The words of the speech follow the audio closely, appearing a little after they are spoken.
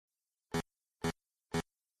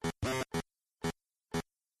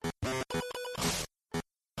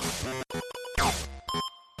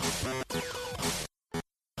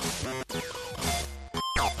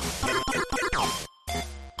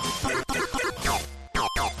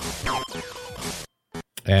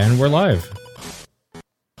And we're live.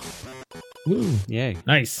 Woo. Yay.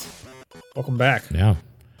 Nice. Welcome back. Yeah.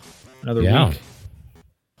 Another Yeah. week.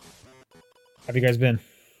 How have you guys been?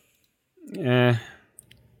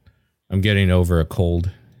 I'm getting over a cold.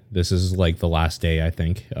 This is like the last day, I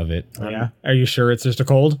think, of it. Yeah. Are you sure it's just a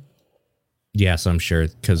cold? Yes, I'm sure,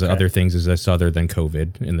 because other things exist other than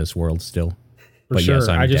COVID in this world still. For But sure. yes,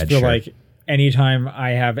 I'm I just dead feel sure. like anytime I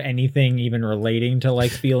have anything even relating to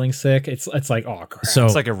like feeling sick, it's like, oh crap. So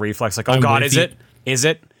It's like a reflex, like, oh I'm God, with is you. it? Is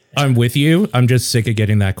it? I'm with you. I'm just sick of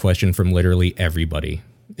getting that question from literally everybody.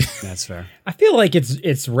 That's fair. I feel like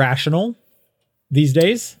it's rational these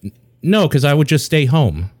days. No, because I would just stay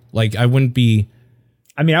home. Like, I wouldn't be...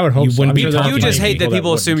 I mean, I would hope You so. wouldn't I'm be sure there are talking You just plenty hate of that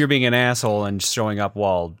people assume wouldn't. you're being an asshole and showing up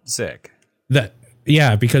while sick. That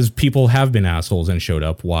yeah, because people have been assholes and showed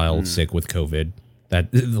up while sick with COVID.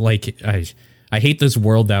 That like I hate this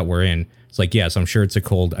world that we're in. It's like, yes, I'm sure it's a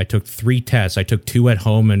cold. I took 3 tests. I took 2 at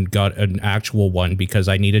home and got an actual one because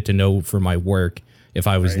I needed to know for my work if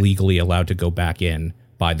I was legally allowed to go back in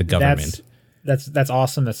by the government. That's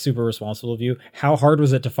awesome. That's super responsible of you. How hard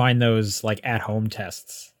was it to find those like at home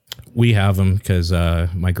tests? We have them because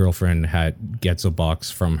my girlfriend gets a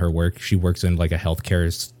box from her work. She works in like a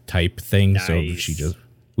healthcare type thing, so Nice.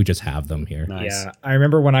 we just have them here. Nice. Yeah, I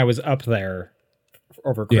remember when I was up there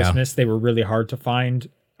over Yeah. Christmas, they were really hard to find.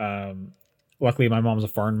 Luckily, my mom's a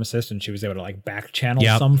pharmacist, and she was able to like back channel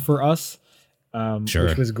Yep. some for us, Sure.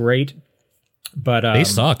 which was great. But They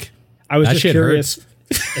suck. I was That just shit curious.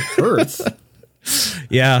 It hurts.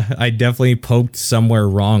 Yeah, I definitely poked somewhere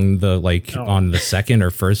wrong on the second or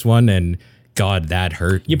first one, and God, that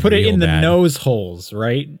hurt. You put it real in the bad. nose holes,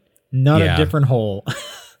 right? Not Yeah. a different hole.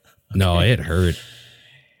 No, it hurt.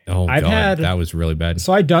 Oh I've God, had- that was really bad.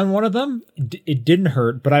 So I done one of them. It didn't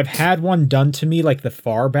hurt, but I've had one done to me, like the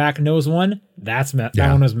far back nose one. That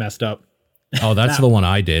Yeah. one was messed up. Oh, that's the one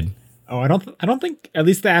I did. Oh, I don't think at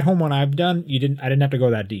least the at home one I've done. I didn't have to go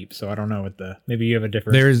that deep, so I don't know what maybe you have a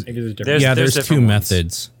different. There's- maybe there's a different. There's There's 2 different ones.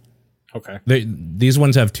 methods. Okay. These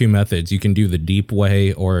ones have 2 methods. You can do the deep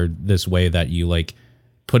way or this way that you like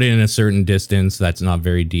put it in a certain distance that's not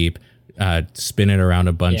very deep, spin it around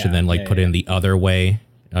a bunch, and then put it in the other way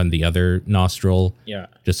on the other nostril, Yeah.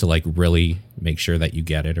 just to like really make sure that you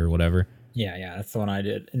get it or whatever. Yeah, that's the one I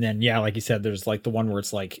did. And then like you said, there's like the one where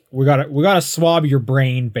it's like we gotta swab your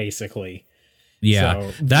brain basically.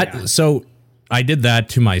 Yeah. So, So I did that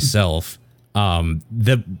to myself.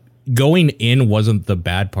 The going in wasn't the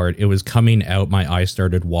bad part. It was coming out. My eyes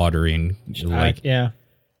started watering. Yeah.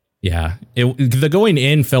 The going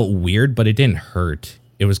in felt weird, but it didn't hurt.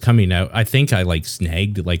 It was coming out. I think I like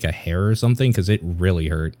snagged like a hair or something because it really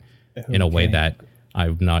hurt in a way Okay. that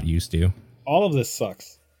I'm not used to. All of this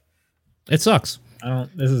sucks. It sucks.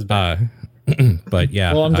 This is bad. But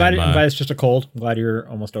yeah. Well, I'm glad it's just a cold. I'm glad you're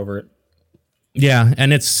almost over it. Yeah,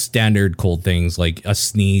 and it's standard cold things like a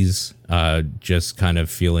sneeze, just kind of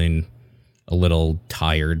feeling a little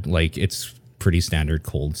tired. Like it's pretty standard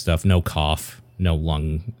cold stuff. No cough, no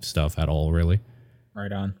lung stuff at all, really.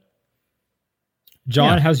 Right on.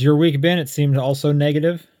 John, Yeah. how's your week been? It seemed also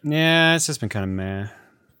negative. Yeah, it's just been kind of meh.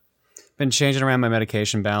 Been changing around my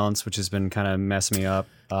medication balance, which has been kind of messing me up.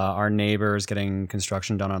 Our neighbor is getting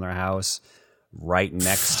construction done on their house right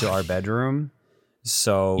next to our bedroom.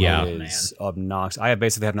 So Yeah. it is obnoxious. I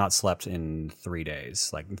basically have not slept in 3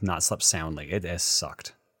 days, like not slept soundly. It has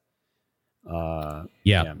sucked.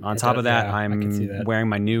 Yeah. On top of that, I can see I'm that. wearing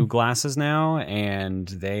my new glasses now, and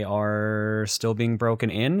they are still being broken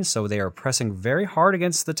in. So they are pressing very hard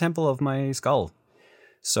against the temple of my skull.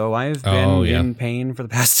 So I've been in pain for the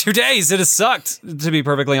past 2 days. It has sucked, to be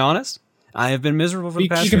perfectly honest. I have been miserable for the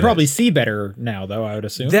past You 2 can days. probably see better now, though, I would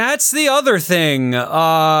assume. That's the other thing.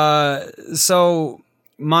 So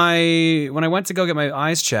when I went to go get my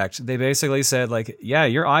eyes checked, they basically said like, yeah,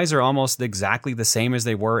 your eyes are almost exactly the same as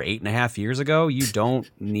they were 8.5 years ago. You don't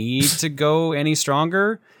need to go any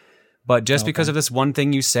stronger. But just because of this one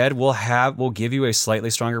thing you said, we'll give you a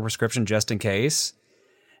slightly stronger prescription just in case.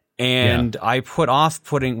 And I put off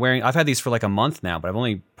wearing. I've had these for like a month now, but I've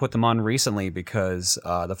only put them on recently because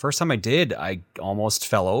the first time I did, I almost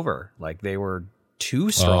fell over. Like they were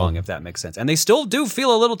too strong, if that makes sense. And they still do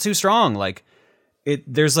feel a little too strong. Like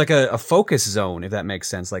there's like a focus zone, if that makes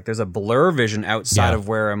sense. Like there's a blur vision outside of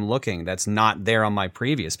where I'm looking that's not there on my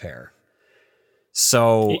previous pair.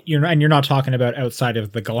 So You're not talking about outside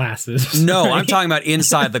of the glasses. no, right? I'm talking about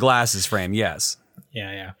inside the glasses frame. Yes.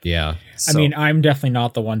 Yeah. Yeah. I mean, I'm definitely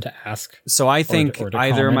not the one to ask. So I think or to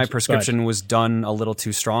either my comment, prescription was done a little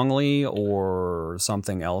too strongly, or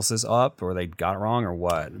something else is up, or they got it wrong, or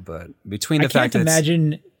what. But between the fact that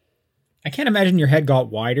I can't imagine your head got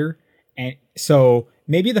wider, and so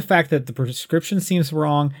maybe the fact that the prescription seems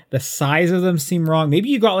wrong, the size of them seem wrong. Maybe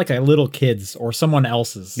you got like a little kid's or someone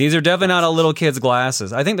else's. These are definitely not a little kid's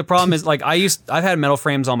glasses. I think the problem is like I've had metal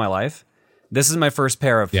frames all my life. This is my first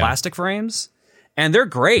pair of plastic frames, and they're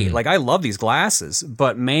great. Like I love these glasses,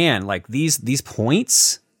 but man, like these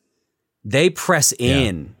points, they press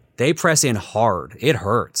in. Yeah. They press in hard. It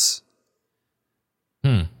hurts.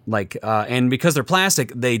 Like, and because they're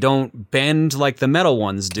plastic, they don't bend like the metal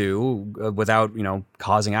ones do without,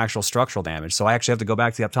 causing actual structural damage. So I actually have to go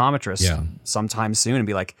back to the optometrist sometime soon and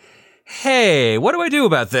be like, hey, what do I do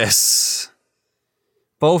about this?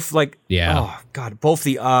 Both like, oh God, both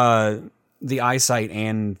the eyesight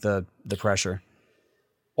and the pressure.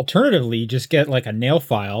 Alternatively, just get like a nail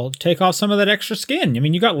file, take off some of that extra skin. I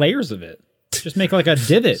mean, you got layers of it. Just make like a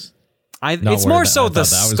divot. It's more so the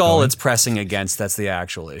skull it's pressing against that's the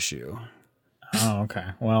actual issue. Oh, okay.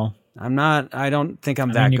 Well, I don't think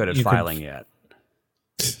I'm that good at filing yet.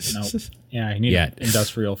 No. Yeah, you need an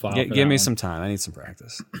industrial file. Give me some time. I need some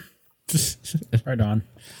practice. Right on.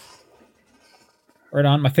 Right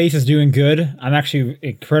on. My face is doing good. I'm actually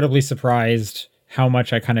incredibly surprised how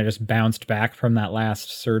much I kind of just bounced back from that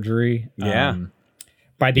last surgery. Yeah.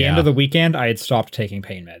 By the end of the weekend, I had stopped taking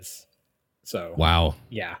pain meds. So wow.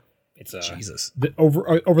 Yeah. It's Jesus.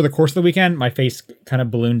 Over the course of the weekend, my face kind of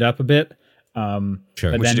ballooned up a bit. Sure.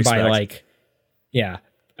 But then by like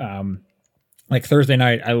Thursday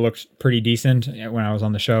night, I looked pretty decent when I was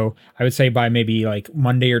on the show. I would say by maybe like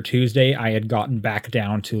Monday or Tuesday, I had gotten back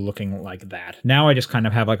down to looking like that. Now I just kind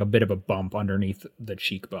of have like a bit of a bump underneath the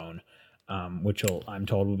cheekbone, which I'm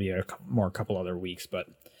told will be a couple other weeks. But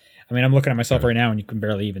I mean, I'm looking at myself right now, and you can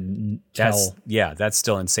barely even tell. That's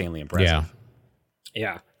still insanely impressive.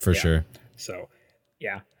 Yeah. For sure. So,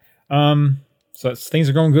 yeah. So things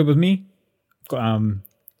are going good with me.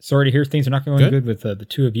 Sorry to hear things are not going good with the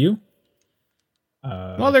two of you.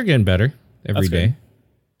 Well, they're getting better every day. Good.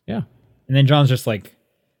 Yeah. And then John's just like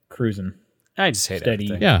cruising. I just hate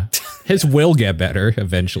everything. Yeah. His will get better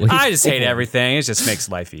eventually. I just hate everything. It just makes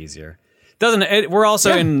life easier. We're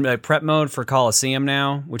also in prep mode for Coliseum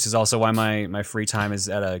now, which is also why my free time is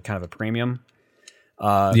at a kind of a premium.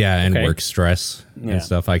 And work stress and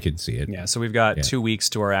stuff. I could see it. Yeah, so we've got 2 weeks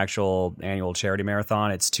to our actual annual charity marathon.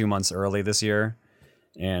 It's 2 months early this year.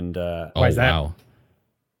 And why is that? Wow.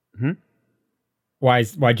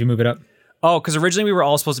 Why'd you move it up? Oh, because originally we were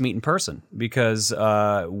all supposed to meet in person because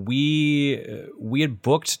we had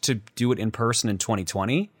booked to do it in person in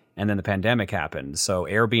 2020, and then the pandemic happened. So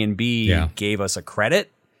Airbnb gave us a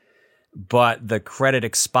credit. But the credit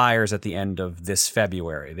expires at the end of this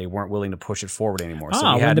February. They weren't willing to push it forward anymore.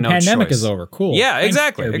 So we had when the pandemic choice. is over. Cool. Yeah, Thanks,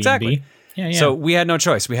 exactly. Airbnb. Exactly. Yeah. So we had no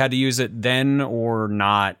choice. We had to use it then or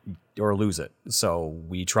not or lose it. So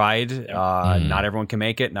we tried. Not everyone can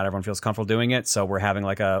make it. Not everyone feels comfortable doing it. So we're having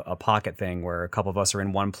like a pocket thing where a couple of us are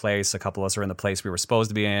in one place, a couple of us are in the place we were supposed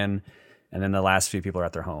to be in, and then the last few people are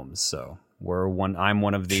at their homes. So I'm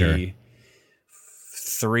one of the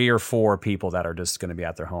 3 or 4 people that are just going to be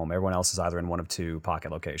at their home. Everyone else is either in one of 2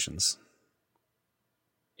 pocket locations.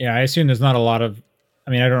 Yeah, I assume there's not a lot of.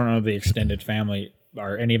 I mean, I don't know the extended family.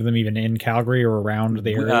 Are any of them even in Calgary or around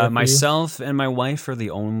the area? Myself and my wife are the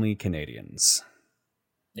only Canadians.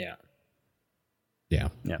 Yeah,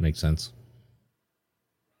 makes sense.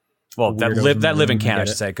 Well, that live in Canada, I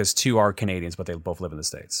should say, because 2 are Canadians, but they both live in the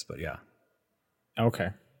States. But yeah. Okay.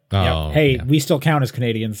 Oh, Hey, we still count as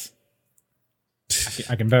Canadians.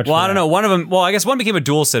 I can vouch. Well, I don't know. One of them. Well, I guess one became a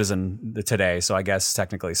dual citizen today, so I guess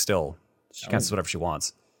technically still she counts as whatever she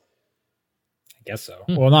wants. I guess so.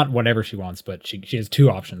 Well, not whatever she wants, but she has 2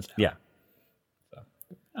 options now. Yeah. So,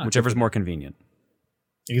 whichever's more convenient.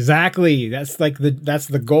 Exactly. That's like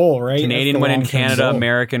the goal, right? Canadian when in Canada, goal.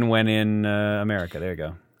 American when in America. There you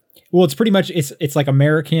go. Well, it's pretty much it's like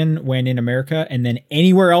American when in America, and then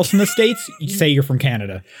anywhere else in the States, you say you're from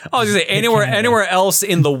Canada. I was gonna say anywhere else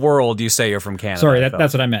in the world, you say you're from Canada. Sorry,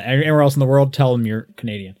 that's what I meant. Anywhere else in the world, tell them you're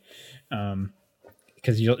Canadian,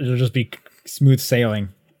 because it'll just be smooth sailing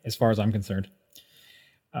as far as I'm concerned.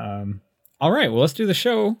 All right, well, let's do the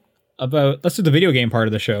show let's do the video game part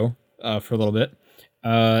of the show for a little bit.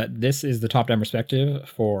 This is the Top Down Perspective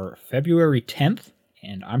for February 10th,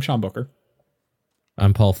 and I'm Sean Booker.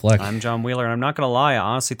 I'm Paul Fleck. I'm John Wheeler, and I'm not going to lie, I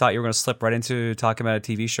honestly thought you were going to slip right into talking about a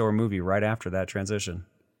TV show or movie right after that transition.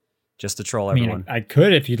 Just to troll everyone. I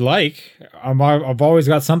could if you'd like. I've always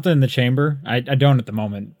got something in the chamber. I don't at the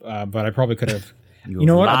moment, but I probably could have. You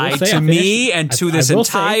know what? Lied to me and to this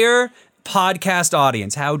entire podcast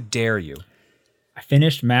audience. How dare you? I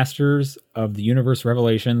finished Masters of the Universe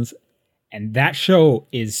Revelations, and that show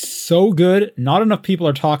is so good. Not enough people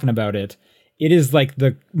are talking about it. it is like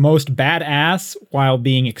the most badass while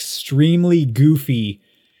being extremely goofy,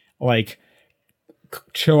 like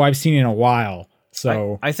show I've seen in a while.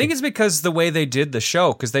 So I think it's because the way they did the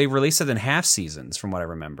show, because they released it in half seasons, from what I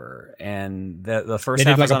remember, and the first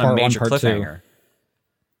half was on a major cliffhanger.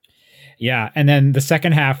 Yeah, and then the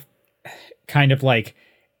second half, kind of like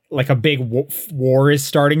a big war is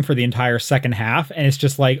starting for the entire second half, and it's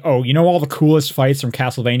just like, oh, you know, all the coolest fights from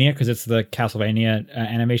Castlevania, because it's the Castlevania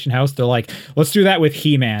animation house. They're like, let's do that with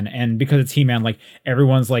He-Man, and because it's He-Man, like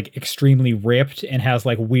everyone's like extremely ripped and has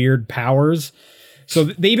like weird powers. So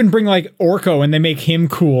they even bring like Orko and they make him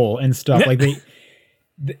cool and stuff. Like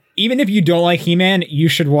even if you don't like He-Man, you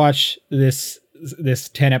should watch this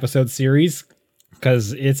 10 episode series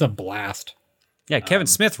because it's a blast. Yeah, Kevin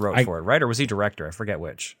Smith wrote for it, right? Or was he director? I forget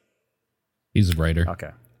which. He's a writer.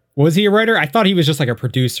 Okay. Was he a writer? I thought he was just like a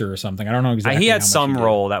producer or something. I don't know exactly. He had some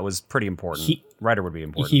role that was pretty important. Writer would be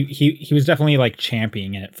important. He was definitely like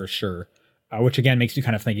championing it for sure. Which again makes me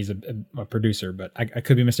kind of think he's a producer, but I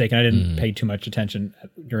could be mistaken. I didn't pay too much attention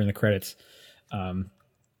during the credits.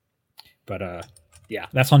 But yeah,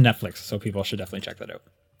 that's on Netflix, so people should definitely check that out.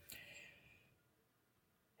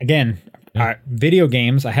 Again, video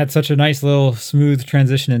games. I had such a nice little smooth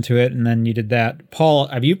transition into it, and then you did that. Paul,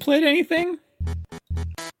 have you played anything?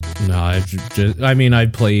 No, I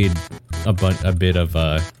played a bit of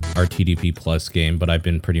our TDP Plus game, but I've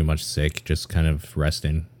been pretty much sick, just kind of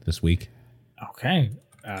resting this week. Okay.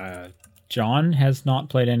 John has not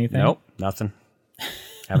played anything. Nope, nothing.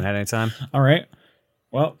 Haven't had any time. All right.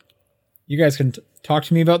 Well, you guys can talk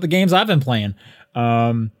to me about the games I've been playing.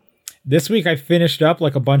 This week I finished up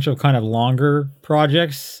like a bunch of kind of longer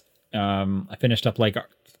projects. I finished up like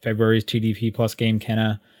February's TDP Plus game,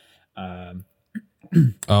 Kenna.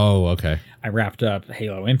 Oh, okay. I wrapped up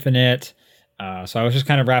Halo Infinite. So I was just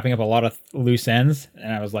kind of wrapping up a lot of loose ends,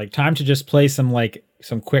 and I was like, time to just play some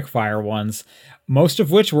quick fire ones, most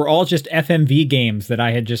of which were all just FMV games that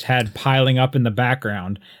I had just had piling up in the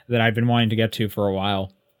background that I've been wanting to get to for a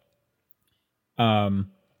while.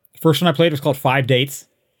 First one I played was called 5 Dates.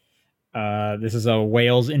 This is a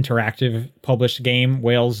Wales Interactive published game.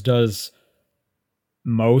 Wales does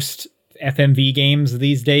most FMV games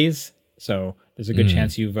these days, so there's a good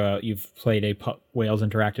chance you've played a Wales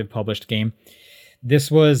Interactive published game. This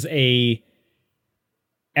was a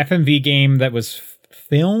FMV game that was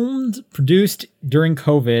produced during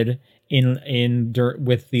COVID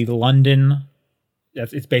with the London.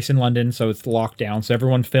 It's based in London, so it's locked down. So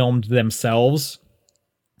everyone filmed themselves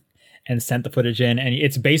and sent the footage in, and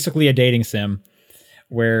it's basically a dating sim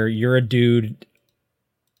where you're a dude.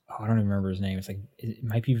 Oh, I don't even remember his name. It's like, it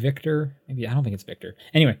might be Victor. Maybe, I don't think it's Victor.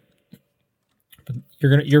 Anyway.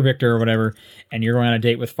 You're Victor or whatever, and you're going on a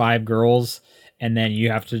date with 5 girls, and then you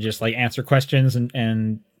have to just like answer questions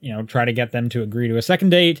and you know, try to get them to agree to a second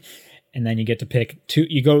date, and then you get to pick 2.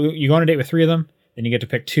 You go on a date with 3 of them, then you get to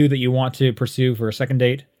pick 2 that you want to pursue for a second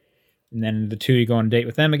date, and then the 2 you go on a date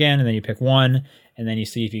with them again, and then you pick 1, and then you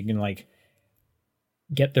see if you can like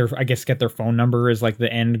get their phone number is like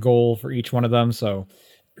the end goal for each one of them. So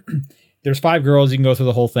there's 5 girls. You can go through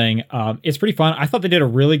the whole thing. It's pretty fun. I thought they did a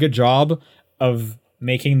really good job of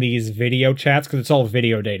making these video chats, because it's all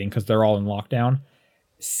video dating because they're all in lockdown,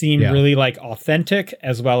 seem really like authentic,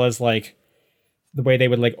 as well as like the way they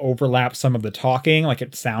would like overlap some of the talking. Like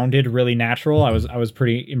it sounded really natural. I was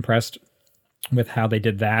pretty impressed with how they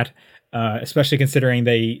did that, especially considering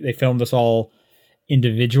they filmed this all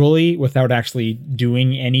individually without actually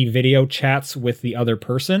doing any video chats with the other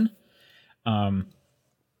person.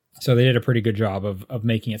 So they did a pretty good job of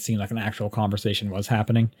making it seem like an actual conversation was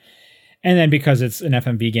happening. And then because it's an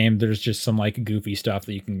FMV game, there's just some like goofy stuff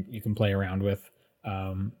that you can play around with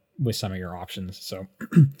some of your options. So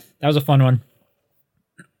that was a fun one.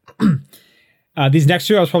 These next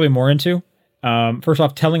 2 I was probably more into. First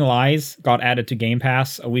off, Telling Lies got added to Game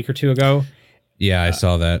Pass a week or 2 ago. Yeah, I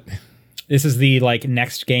saw that. This is the like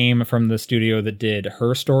next game from the studio that did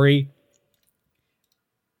Her Story.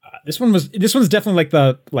 This one's definitely like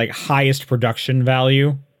the like highest production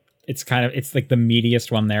value. It's like the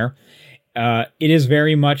meatiest one there. It is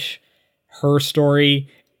very much Her Story,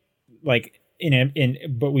 like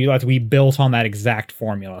but we built on that exact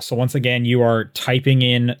formula. So once again, you are typing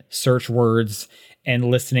in search words and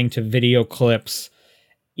listening to video clips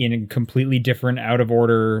in a completely different, out of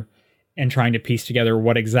order, and trying to piece together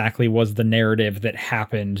what exactly was the narrative that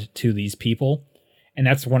happened to these people. And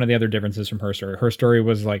that's one of the other differences from Her Story. Her Story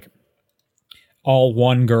was like all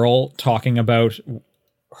one girl talking about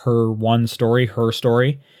her one story, her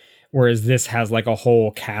story. Whereas this has like a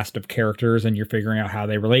whole cast of characters and you're figuring out how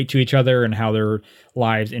they relate to each other and how their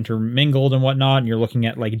lives intermingled and whatnot. And you're looking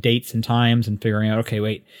at like dates and times and figuring out, okay,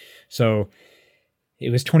 wait, so it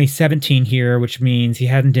was 2017 here, which means he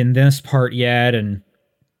hadn't done this part yet. And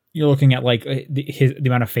you're looking at like the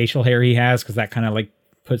amount of facial hair he has, because that kind of like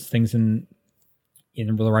puts things in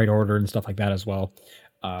the right order and stuff like that as well.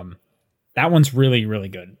 That one's really, really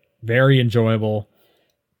good. Very enjoyable.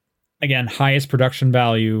 Again, highest production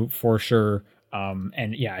value for sure.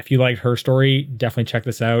 And yeah, if you liked Her Story, definitely check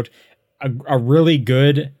this out. A really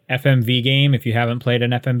good FMV game. If you haven't played an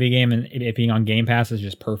FMV game, and it being on Game Pass is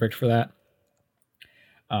just perfect for that.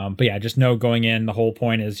 But yeah, just know going in, the whole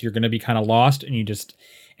point is you're going to be kind of lost, and you just,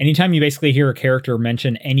 anytime you basically hear a character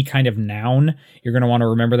mention any kind of noun, you're going to want to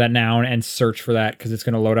remember that noun and search for that, because it's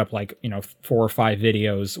going to load up like, 4 or 5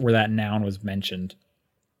 videos where that noun was mentioned.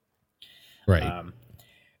 Right.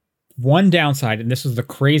 One downside, and this was the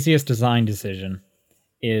craziest design decision,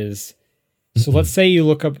 is so let's say you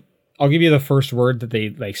look up, I'll give you the first word that they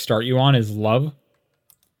like start you on is love.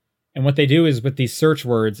 And what they do is with these search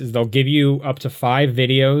words is they'll give you up to 5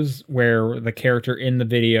 videos where the character in the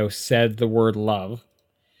video said the word love.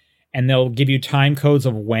 And they'll give you time codes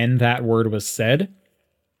of when that word was said.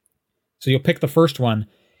 So you'll pick the first one.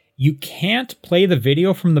 You can't play the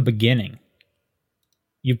video from the beginning.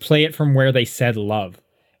 You play it from where they said love,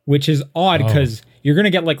 which is odd because you're going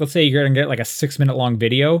to get like, let's say you're going to get like a 6-minute long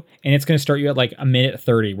video and it's going to start you at like a minute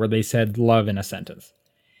 30 where they said love in a sentence.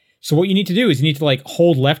 So what you need to do is you need to like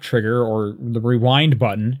hold left trigger or the rewind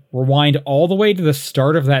button, rewind all the way to the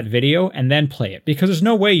start of that video and then play it, because there's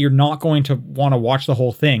no way you're not going to want to watch the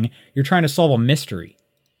whole thing. You're trying to solve a mystery.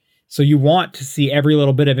 So you want to see every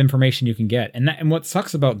little bit of information you can get. And what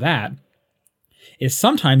sucks about that is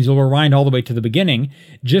sometimes you'll rewind all the way to the beginning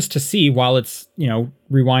just to see while it's,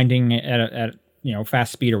 rewinding at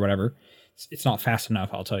fast speed or whatever. It's not fast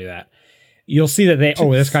enough, I'll tell you that. You'll see that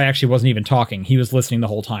this guy actually wasn't even talking. He was listening the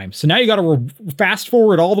whole time. So now you got to fast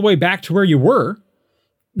forward all the way back to where you were,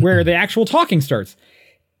 where the actual talking starts.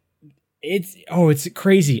 It's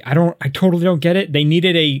crazy. I totally don't get it. They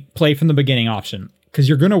needed a play from the beginning option, because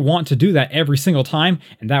you're going to want to do that every single time,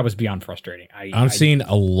 and that was beyond frustrating. I'm seeing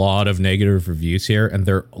a lot of negative reviews here, and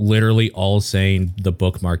they're literally all saying the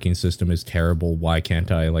bookmarking system is terrible. Why can't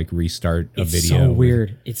I like restart a video? It's so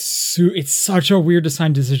weird. It's such a weird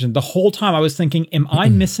design decision. The whole time I was thinking, am I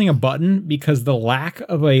missing a button? Because the lack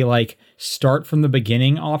of a like start from the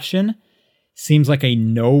beginning option seems like a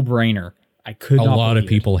no-brainer. I could not. A lot of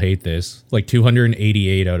people hate this. Like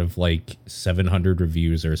 288 out of like 700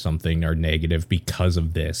 reviews or something are negative because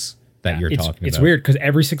of this that you're talking about. It's weird because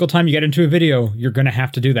every single time you get into a video, you're going to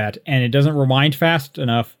have to do that. And it doesn't rewind fast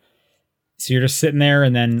enough. So you're just sitting there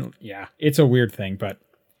and then, it's a weird thing. But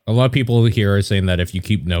a lot of people here are saying that if you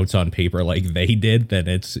keep notes on paper like they did, then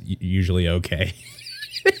it's usually okay.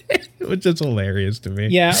 Which is hilarious to me.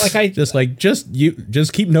 Yeah, like just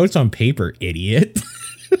keep notes on paper, idiot.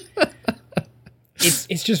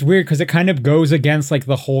 It's just weird because it kind of goes against like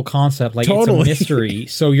the whole concept. Like totally. It's a mystery.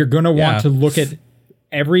 So you're going to want to look at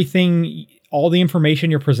everything, all the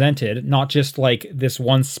information you're presented, not just like this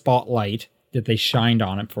one spotlight that they shined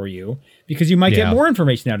on it for you, because you might get more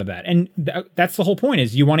information out of that. And that's the whole point,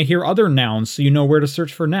 is you want to hear other nouns so you know where to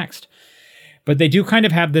search for next. But they do kind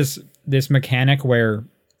of have this mechanic where,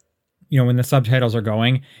 when the subtitles are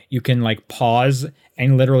going, you can like pause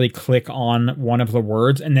and literally click on one of the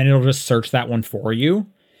words and then it'll just search that one for you.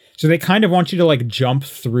 So they kind of want you to like jump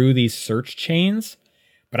through these search chains.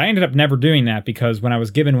 But I ended up never doing that, because when I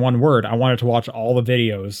was given one word, I wanted to watch all the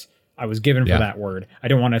videos I was given for that word. I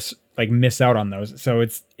didn't want to like miss out on those. So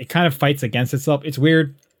it kind of fights against itself. It's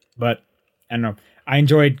weird, but I don't know. I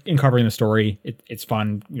enjoyed uncovering the story. It's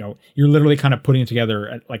fun. You're literally kind of putting it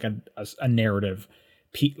together like a narrative,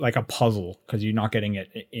 like a puzzle, because you're not getting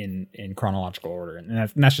it in chronological order, and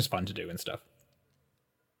that's just fun to do and stuff.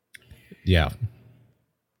 Yeah.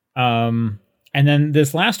 And then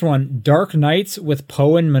this last one, Dark Knights with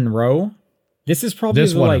Poe and Monroe. This is probably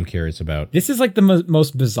this one I'm curious about. This is like the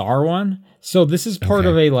most bizarre one. So this is part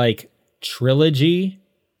of a like trilogy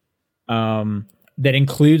that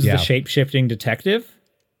includes the shape-shifting detective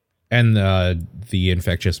and the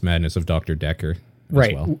infectious madness of Dr. Decker.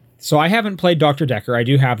 Right. Well. So I haven't played Dr. Decker. I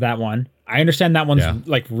do have that one. I understand that one's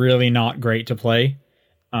like really not great to play.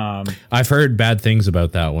 I've heard bad things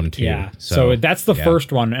about that one too. Yeah. So that's the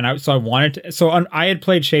first one, and I wanted to. So I had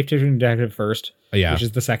played Shape-Shifting Detective first, which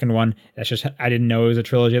is the second one. That's just, I didn't know it was a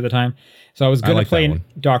trilogy at the time. So I was going to play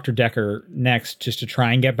Dr. Decker next just to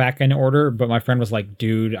try and get back in order. But my friend was like,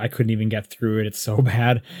 "Dude, I couldn't even get through it. It's so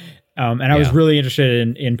bad." And I was really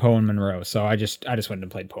interested in Poe and Monroe, so I just went and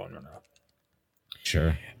played Poe and Monroe.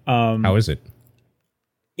 Sure. How is it?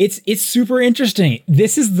 It's super interesting.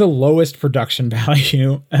 This is the lowest production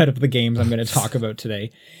value out of the games I'm going to talk about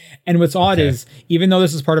today. And what's odd is, even though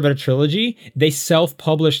this is part of a trilogy, they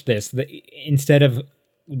self-published this instead of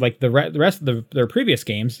like the rest of their previous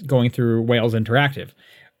games going through Wales Interactive.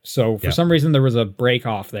 So for some reason, there was a break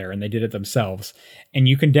off there and they did it themselves. And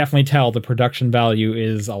you can definitely tell the production value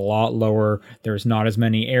is a lot lower. There's not as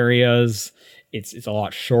many areas. It's a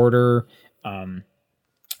lot shorter.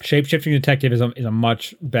 Shape-Shifting Detective is a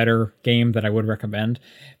much better game that I would recommend.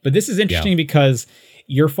 But this is interesting because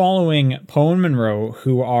you're following Poe and Monroe,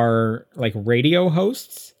 who are like radio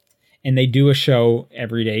hosts, and they do a show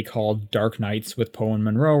every day called Dark Nights with Poe and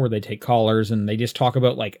Monroe, where they take callers and they just talk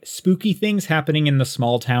about like spooky things happening in the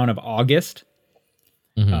small town of August.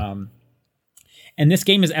 And this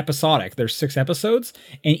game is episodic. There's 6 episodes,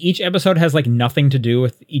 and each episode has like nothing to do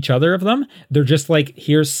with each other of them. They're just like,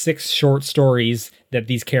 here's 6 short stories that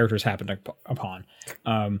these characters happen upon,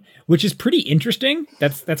 which is pretty interesting.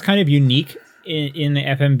 That's kind of unique in the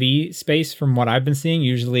FMV space from what I've been seeing.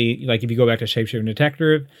 Usually, like if you go back to Shape-Shifting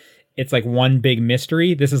Detective, it's like one big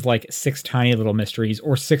mystery. This is like 6 tiny little mysteries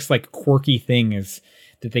or 6 like quirky things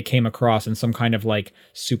that they came across, and some kind of like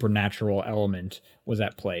supernatural element was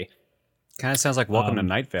at play. Kind of sounds like Welcome to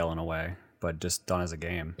Night Vale in a way, but just done as a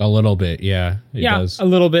game. A little bit, yeah. It does. A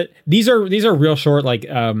little bit. These are real short. Like,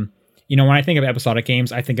 when I think of episodic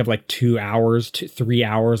games, I think of like 2 hours to 3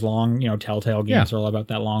 hours long. Telltale games are all about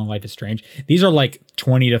that long. Life is Strange. These are like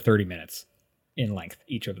 20 to 30 minutes in length,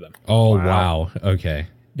 each of them. Oh, wow. Okay.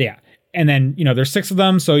 Yeah. And then, there's 6 of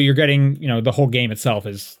them. So you're getting, the whole game itself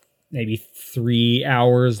is maybe 3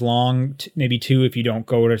 hours long, maybe 2 if you don't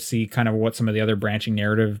go to see kind of what some of the other branching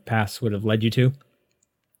narrative paths would have led you to.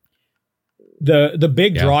 The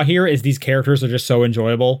big draw here is these characters are just so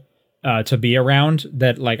enjoyable to be around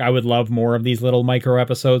that like I would love more of these little micro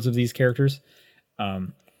episodes of these characters.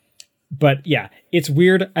 But yeah, it's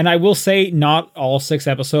weird. And I will say not all 6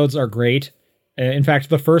 episodes are great. In fact,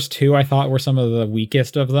 the first 2 I thought were some of the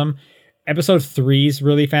weakest of them. Episode 3 is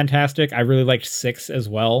really fantastic. I really liked 6 as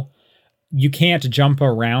well. You can't jump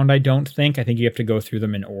around, I don't think. I think you have to go through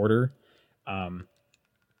them in order.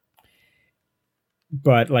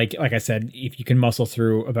 But like I said, if you can muscle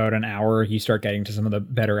through about an hour, you start getting to some of the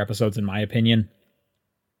better episodes, in my opinion.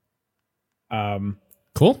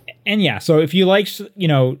 Cool. And yeah, so if you like,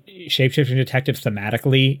 Shape-Shifting Detective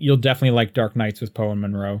thematically, you'll definitely like Dark Nights with Poe and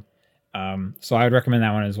Monroe. So I would recommend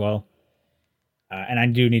that one as well. And I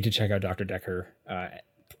do need to check out Dr. Decker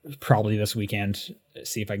probably this weekend,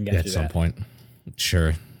 see if I can get at through some that. point.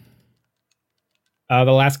 Sure. The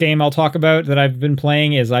last game I'll talk about that I've been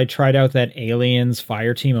playing is I tried out that Aliens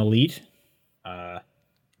Fireteam Elite.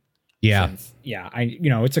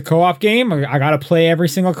 It's a co-op game. I got to play every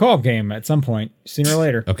single co-op game at some point, sooner or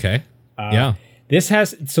later. Okay. This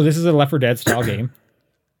is a Left 4 Dead style game.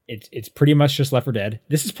 It's pretty much just Left 4 Dead.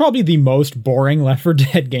 This is probably the most boring Left 4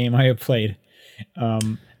 Dead game I have played.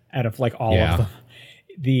 Out of like all of them.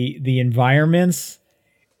 The environments.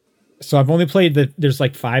 So I've only played there's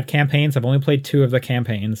like 5 campaigns. I've only played 2 of the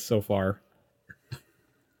campaigns so far.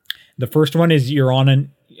 The first one is you're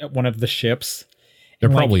on one of the ships. They're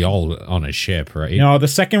probably all on a ship, right? No, the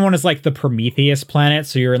second one is like the Prometheus planet.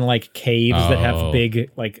 So you're in like caves that have big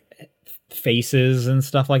like faces and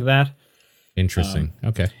stuff like that. Interesting.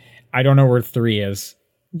 Okay. I don't know where 3 is.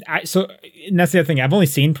 And that's the other thing. I've only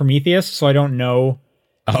seen Prometheus, so I don't know.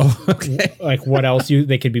 Oh, okay. Like what else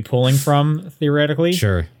they could be pulling from theoretically.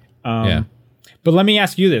 Sure. Yeah. But let me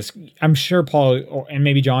ask you this. I'm sure Paul and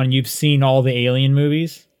maybe John, you've seen all the Alien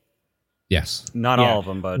movies. Yes. Not all of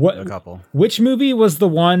them, but a couple. Which movie was the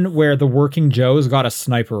one where the Working Joes got a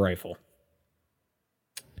sniper rifle?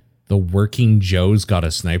 The Working Joes got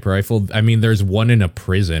a sniper rifle. I mean, there's one in a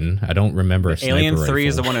prison. I don't remember a sniper Alien 3 rifle.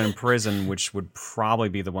 is the one in prison, which would probably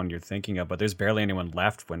be the one you're thinking of, but there's barely anyone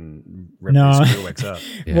left when Ripley's crew wakes up.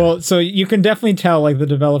 Yeah. Well, so you can definitely tell like the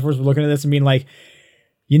developers were looking at this and being like,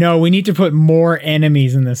 we need to put more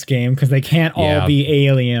enemies in this game because they can't all be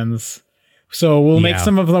aliens. So we'll make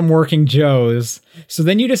some of them Working Joes. So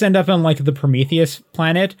then you just end up on like the Prometheus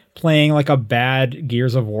planet playing like a bad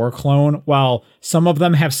Gears of War clone while some of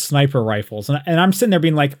them have sniper rifles. And I'm sitting there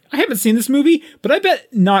being like, I haven't seen this movie, but I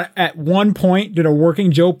bet not at one point did a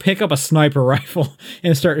Working Joe pick up a sniper rifle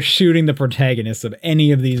and start shooting the protagonists of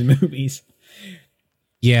any of these movies.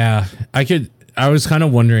 Yeah, I was kind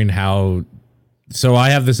of wondering how. So I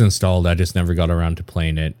have this installed. I just never got around to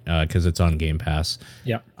playing it because it's on Game Pass.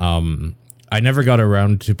 Yeah. I never got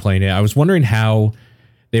around to playing it. I was wondering how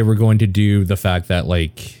they were going to do the fact that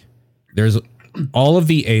like there's all of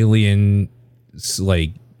the alien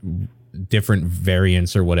like different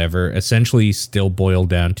variants or whatever essentially still boil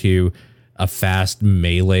down to a fast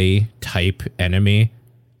melee type enemy.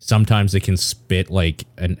 Sometimes it can spit like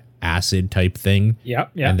an acid type thing.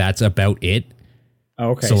 Yep. And that's about it.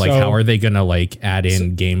 Okay. So like, how are they gonna like add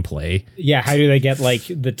in gameplay? Yeah, how do they get like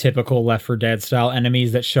the typical Left 4 Dead style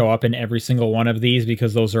enemies that show up in every single one of these?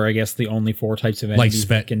 Because those are, I guess, the only 4 types of enemies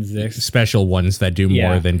that can exist. Special ones that do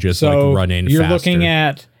more than just like run in. You're faster. looking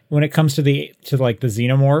at, when it comes to the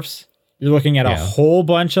xenomorphs, you're looking at a whole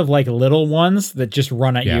bunch of like little ones that just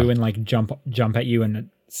run at you and like jump at you and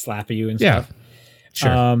slap at you and stuff.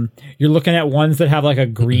 Sure. You're looking at ones that have like a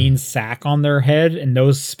green sack on their head, and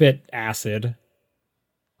those spit acid.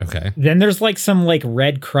 Okay. Then there's like some like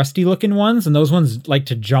red crusty looking ones, and those ones like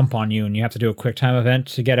to jump on you, and you have to do a quick time event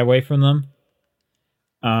to get away from them.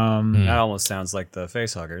 That almost sounds like the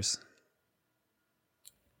facehuggers.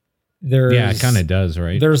 It kind of does,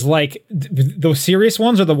 right? There's like those serious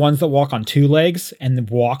ones are the ones that walk on 2 legs and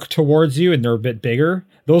walk towards you, and they're a bit bigger.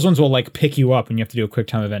 Those ones will like pick you up, and you have to do a quick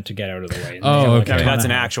time event to get out of the way. Okay. I mean, that's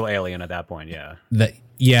an actual alien at that point. Yeah.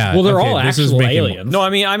 Well, they're all actual aliens. No, I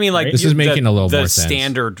mean, like this is making a little more sense. The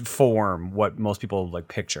standard form, what most people like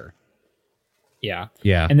picture. Yeah.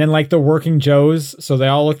 Yeah. And then like the working Joes, so they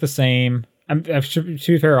all look the same. To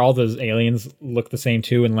be fair, all those aliens look the same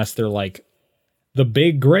too, unless they're like the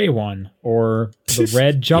big gray one, or the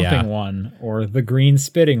red jumping one, or the green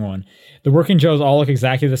spitting one. The working Joes all look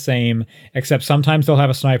exactly the same, except sometimes they'll have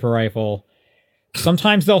a sniper rifle.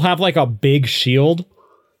 Sometimes they'll have like a big shield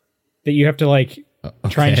that you have to like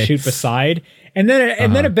try and shoot beside. And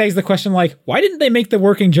then it begs the question, like, why didn't they make the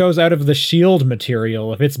working Joes out of the shield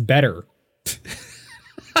material if it's better?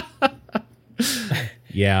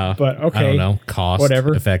 Yeah. But okay. I don't know. Cost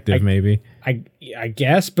whatever. Effective, maybe. I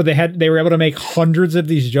guess, but they were able to make hundreds of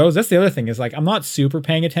these Joes. That's the other thing, is like, I'm not super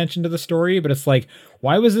paying attention to the story, but it's like,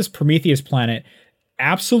 why was this Prometheus planet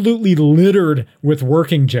absolutely littered with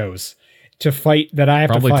working Joes to fight that I have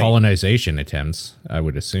to fight? Probably colonization attempts, I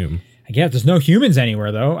would assume. I guess there's no humans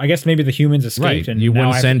anywhere though. I guess maybe the humans escaped. Right. And you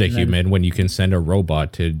wouldn't send a human when you can send a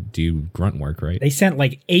robot to do grunt work, right? They sent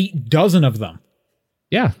like 8 dozen of them.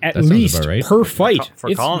 Yeah, at least about right. Per fight.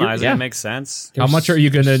 For colonizing, it makes sense. How much are you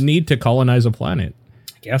going to need to colonize a planet?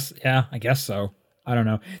 I guess so. I don't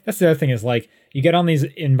know. That's the other thing, is like, you get on these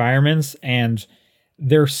environments and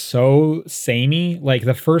they're so samey. Like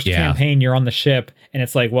the first campaign, you're on the ship and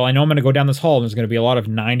it's like, well, I know I'm going to go down this hall and there's going to be a lot of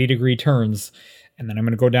 90-degree turns, and then I'm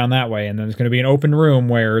going to go down that way, and then there's going to be an open room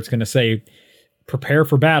where it's going to say prepare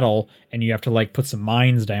for battle, and you have to like put some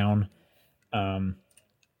mines down.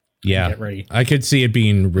 Get ready. I could see it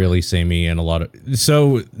being really samey and a lot of.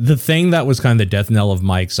 So the thing that was kind of the death knell of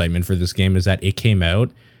my excitement for this game is that it came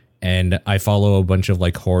out, and I follow a bunch of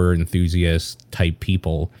like horror enthusiast type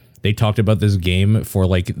people. They talked about this game for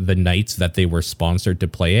like the nights that they were sponsored to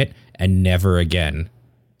play it, and never again.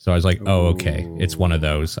 So I was like, oh, okay, it's one of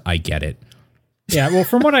those. I get it. Yeah, well,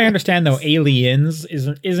 from what I understand, though, Aliens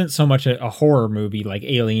isn't so much a horror movie like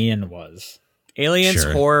Alien was. Aliens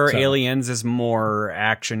horror, Aliens is more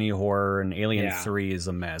actiony horror, and Alien 3 is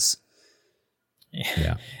a mess.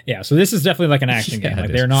 Yeah, so this is definitely like an action game.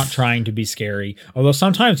 Like, they're not trying to be scary. Although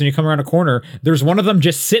sometimes when you come around a corner, there's one of them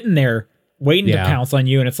just sitting there waiting to pounce on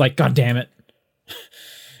you, and it's like, God damn it.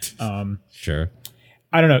 Sure.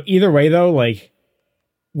 I don't know. Either way, though, like,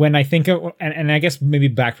 when I think of, and I guess maybe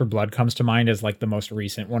Back 4 Blood comes to mind as like the most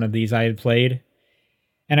recent one of these I had played.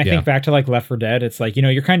 And I think back to like Left 4 Dead, it's like,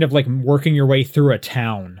 you're kind of like working your way through a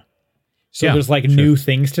town. So there's like new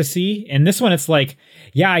things to see. And this one, it's like,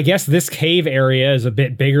 I guess this cave area is a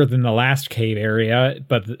bit bigger than the last cave area,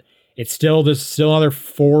 but there's still another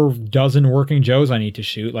 4 dozen working Joes I need to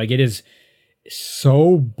shoot. Like, it is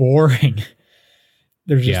so boring.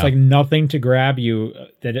 There's just like nothing to grab you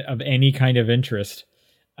that of any kind of interest.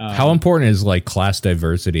 How important is like class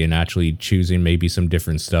diversity and actually choosing maybe some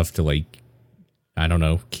different stuff to like, I don't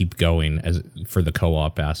know, keep going as for the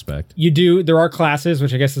co-op aspect? There are classes,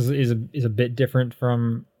 which I guess is a bit different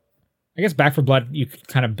from, I guess Back 4 Blood, you could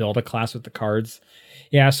kind of build a class with the cards.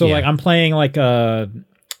 Yeah, so like I'm playing like an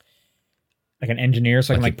engineer,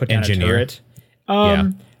 so I can like put down a turret.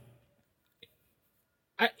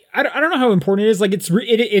 I don't know how important it is. Like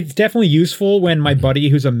it's definitely useful when my buddy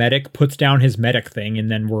who's a medic puts down his medic thing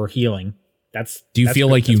and then we're healing. Do you feel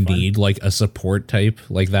like you need like a support type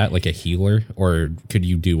like that, like a healer, or could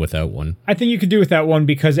you do without one? I think you could do without one,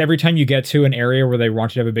 because every time you get to an area where they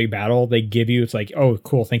want you to have a big battle, they give you, it's like, oh,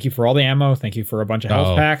 cool, thank you for all the ammo, thank you for a bunch of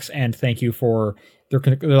health packs, and thank you for they're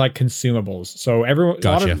like consumables. So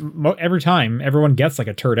Gotcha. every time everyone gets like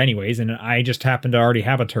a turret anyways, and I just happen to already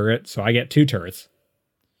have a turret, so I get 2 turrets.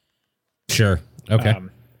 Sure. Okay.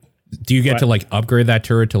 Do you get to like upgrade that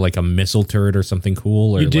turret to like a missile turret or something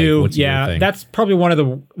cool? Or you do, like, what's your yeah. thing? That's probably one of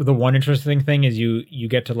the one interesting thing is you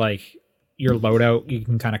get to like your loadout. You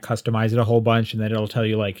can kind of customize it a whole bunch, and then it'll tell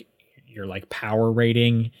you like your like power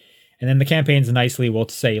rating, and then the campaigns nicely will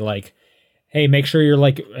say like, hey, make sure you're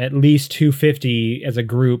like at least 250 as a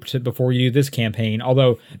group before you do this campaign.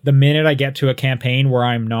 Although the minute I get to a campaign where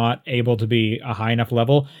I'm not able to be a high enough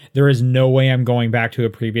level, there is no way I'm going back to a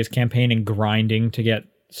previous campaign and grinding to get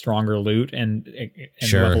stronger loot and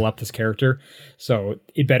Sure. level up this character. So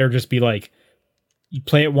it better just be like, you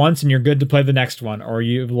play it once and you're good to play the next one, or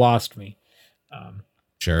you've lost me.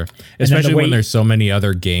 Sure. then Especially the way- when there's so many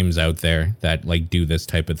other games out there that like do this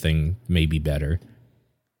type of thing maybe better.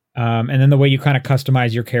 And then the way you kind of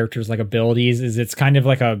customize your character's like abilities is it's kind of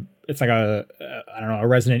like a I don't know, a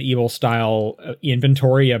Resident Evil style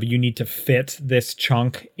inventory of you need to fit this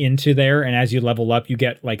chunk into there, and as you level up, you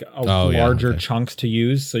get like larger chunks to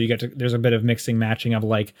use. So you get to, there's a bit of mixing matching of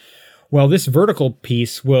like, well, this vertical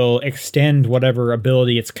piece will extend whatever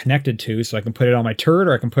ability it's connected to, so I can put it on my turret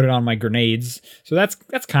or I can put it on my grenades. So that's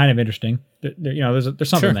kind of interesting. You know, there's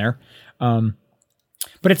something there,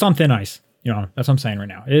 but it's on thin ice. You know, that's what I'm saying right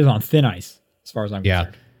now. It is on thin ice as far as I'm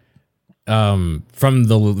concerned. From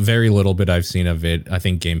the very little bit I've seen of it, I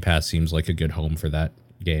think Game Pass seems like a good home for that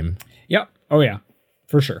game. Yep. Oh yeah,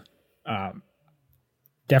 for sure.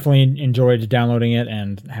 Definitely enjoyed downloading it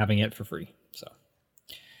and having it for free. So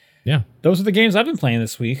yeah, those are the games I've been playing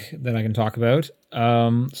this week that I can talk about.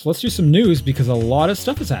 So let's do some news because a lot of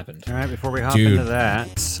stuff has happened. All right, before we hop into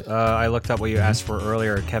that, I looked up what you asked for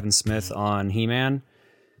earlier, Kevin Smith on He-Man.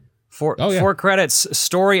 Four credits,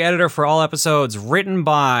 story editor for all episodes, written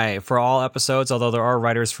by for all episodes, although there are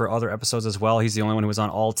writers for other episodes as well. He's the only one who was on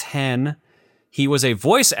all 10. He was a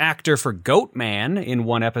voice actor for Goatman in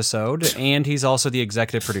one episode, and he's also the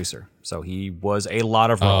executive producer. So he was a lot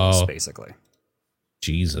of roles, basically.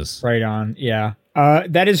 Jesus. Right on. Yeah.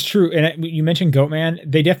 That is true. And you mentioned Goatman.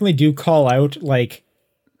 They definitely do call out like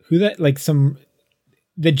who that like some.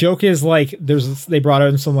 The joke is like they brought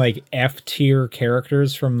in some like F tier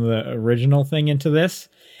characters from the original thing into this.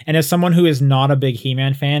 And as someone who is not a big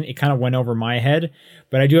He-Man fan, it kind of went over my head.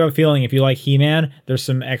 But I do have a feeling if you like He-Man, there's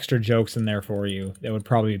some extra jokes in there for you that would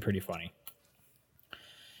probably be pretty funny.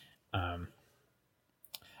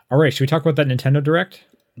 All right, should we talk about that Nintendo Direct?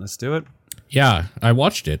 Let's do it. Yeah, I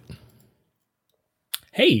watched it.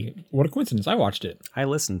 Hey, what a coincidence. I watched it. I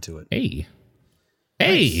listened to it. Hey.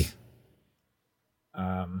 Nice.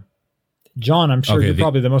 John, I'm sure you're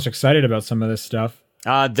probably the most excited about some of this stuff.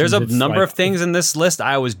 There's a number of things in this list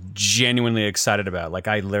I was genuinely excited about. Like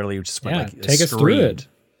I literally just went take us through it.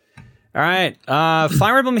 All right.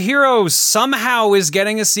 Fire Emblem Heroes somehow is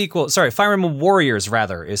getting a sequel. Sorry, Fire Emblem Warriors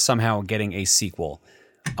rather is somehow getting a sequel.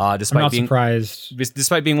 Despite I'm not being surprised.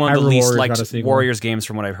 Despite being one of the least Warriors liked Warriors games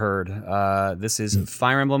from what I've heard. This is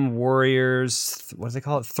Fire Emblem Warriors, what do they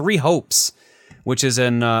call it? Three Hopes, which is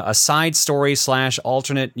a side story /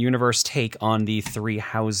 alternate universe take on the Three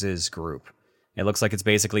Houses group. It looks like it's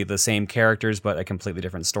basically the same characters, but a completely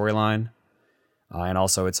different storyline. And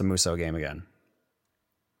also it's a Musou game again.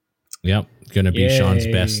 Yep, gonna be Sean's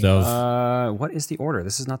best of. What is the order?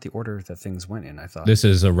 This is not the order that things went in, I thought. This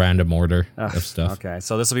is a random order of stuff. Okay,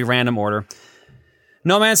 so this will be random order.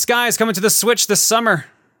 No Man's Sky is coming to the Switch this summer.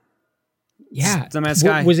 Yeah. No Man's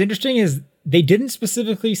Sky. What was interesting is they didn't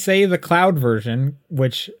specifically say the cloud version,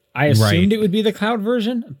 which I assumed it would be the cloud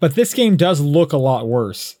version, but this game does look a lot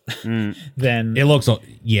worse than... It looks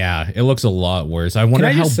a lot worse. I wonder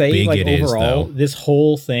how big it is, overall, though. this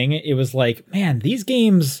whole thing, it was like, man, these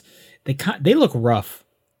games... They look rough.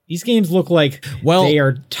 These games look like they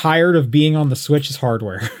are tired of being on the Switch's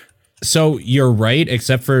hardware. So you're right,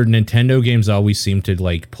 except for Nintendo games always seem to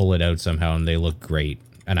like pull it out somehow and they look great.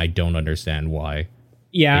 And I don't understand why.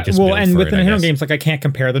 Yeah, well, and with the Nintendo games, like I can't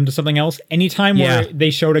compare them to something else. Anytime where they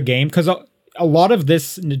showed a game, because a lot of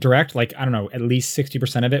this Direct, like, I don't know, at least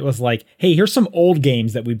 60% of it was like, hey, here's some old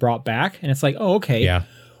games that we brought back. And it's like, oh, okay. Yeah.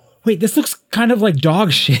 Wait, this looks kind of like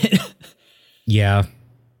dog shit. Yeah.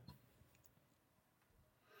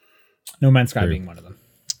 No Man's Sky being one of them.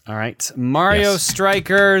 All right. Mario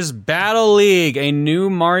Strikers Battle League, a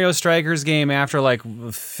new Mario Strikers game after like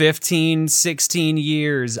 15, 16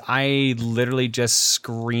 years. I literally just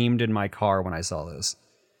screamed in my car when I saw this.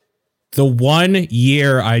 The 1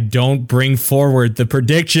 year I don't bring forward the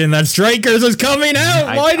prediction that Strikers is coming out.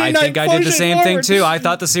 I think I did the same thing too. I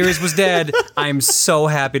thought the series was dead. I'm so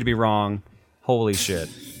happy to be wrong. Holy shit.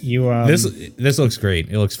 You This looks great.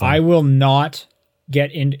 It looks fun. I will not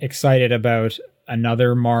get excited about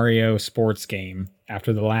another Mario sports game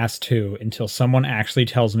after the last two until someone actually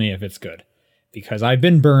tells me if it's good. Because I've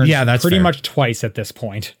been burned that's pretty fair. much twice at this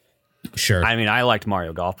point. Sure. I mean, I liked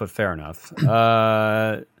Mario Golf, but fair enough.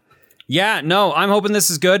 Yeah, no, I'm hoping this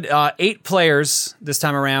is good. 8 players this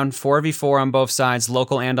time around, 4v4 on both sides,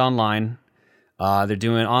 local and online. They're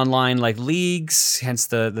doing online like leagues, hence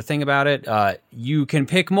the thing about it. You can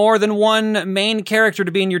pick more than one main character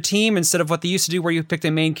to be in your team instead of what they used to do where you picked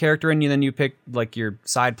a main character and then you pick like your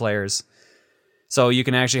side players. So you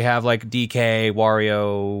can actually have like DK,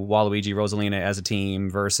 Wario, Waluigi, Rosalina as a team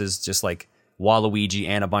versus just like Waluigi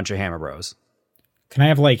and a bunch of Hammer Bros. Can I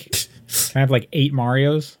have like 8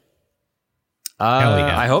 Marios? Hell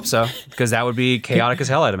yeah. I hope so, because that would be chaotic as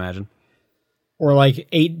hell, I'd imagine. Or like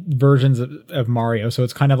 8 versions of Mario. So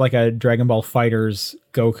it's kind of like a Dragon Ball Fighters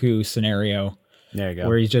Goku scenario. There you go.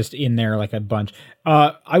 Where he's just in there like a bunch.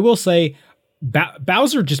 I will say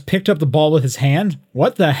Bowser just picked up the ball with his hand.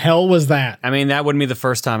 What the hell was that? I mean, that wouldn't be the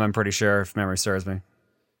first time, I'm pretty sure, if memory serves me.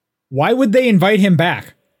 Why would they invite him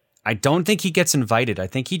back? I don't think he gets invited. I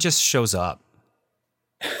think he just shows up.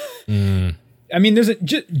 I mean,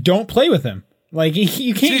 just don't play with him. Like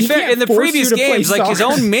you can't. To be fair, can't in the force previous you to play games, like his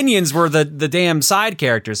soccer. own minions were the damn side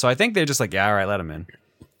characters. So I think they're just like, yeah, all right, let him in.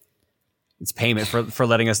 It's payment for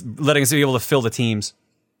letting us be able to fill the teams.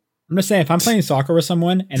 I'm just saying, if I'm playing soccer with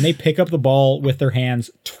someone and they pick up the ball with their hands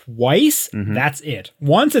twice, that's it.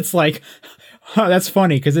 Once it's like, oh, that's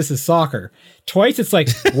funny because this is soccer. Twice it's like,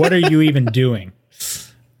 what are you even doing?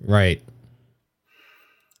 Right.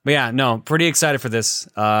 But yeah, no, pretty excited for this.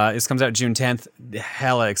 This comes out June 10th.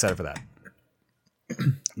 Hella excited for that.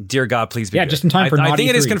 Dear God, please be good. Just in time for I Naughty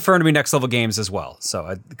think it is 3. confirmed to be Next Level Games as well.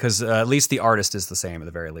 So, because at least the artist is the same at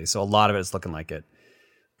the very least. So a lot of it is looking like it.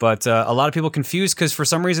 But a lot of people confused because for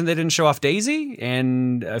some reason they didn't show off Daisy,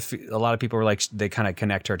 and a lot of people were like, they kind of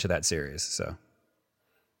connect her to that series. So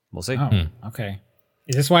we'll see. Oh, okay.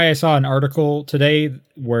 Is this why I saw an article today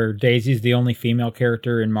where Daisy's the only female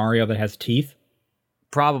character in Mario that has teeth?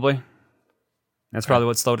 Probably. That's probably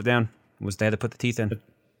what slowed it down. Was they had to put the teeth in.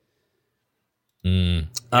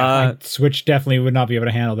 Switch definitely would not be able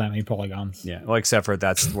to handle that many polygons. Yeah, well, except for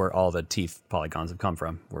that's where all the teeth polygons have come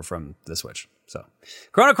from. Were from the Switch. So,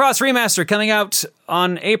 Chrono Cross Remaster coming out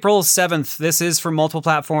on April 7th. This is for multiple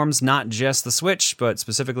platforms, not just the Switch, but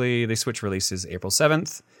specifically the Switch release is April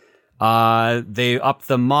 7th. They upped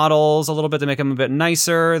the models a little bit to make them a bit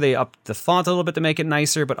nicer. They upped the font a little bit to make it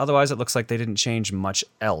nicer, but otherwise it looks like they didn't change much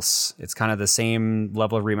else. It's kind of the same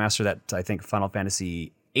level of remaster that I think Final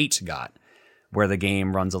Fantasy VIII got, where the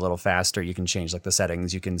game runs a little faster. You can change like the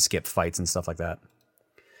settings, you can skip fights and stuff like that.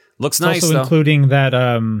 Looks It's nice also though. including that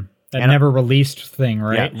never released thing,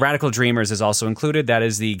 right? Yeah, Radical Dreamers is also included. That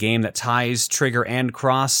is the game that ties Trigger and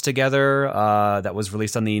Cross together. That was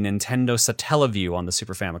released on the Nintendo Satellaview on the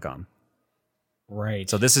Super Famicom. Right.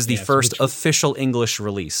 So this is the first official English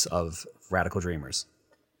release of Radical Dreamers.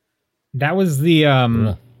 That was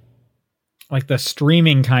the like the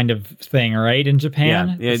streaming kind of thing, right? In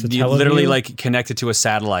Japan? Yeah, The you literally Satellaview? like connected to a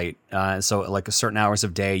satellite. So like a certain hours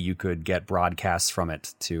of day, you could get broadcasts from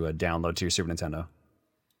it to download to your Super Nintendo.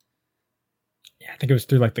 Yeah, I think it was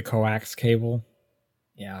through like the coax cable.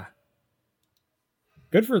 Yeah.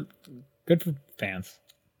 Good for fans.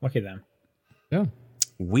 Lucky them. Yeah.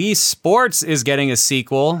 Wii Sports is getting a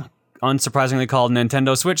sequel, unsurprisingly called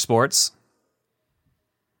Nintendo Switch Sports.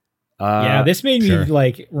 Yeah, this made sure. me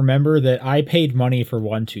like remember that I paid money for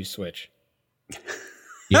 1-2 Switch.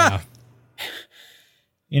 Yeah.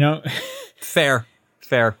 You know? Fair.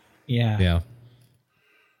 Yeah.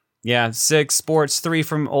 Yeah, 6 sports, 3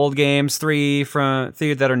 from old games, 3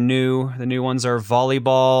 that are new. The new ones are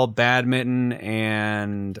volleyball, badminton,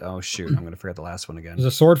 and oh shoot, I'm gonna forget the last one again. There's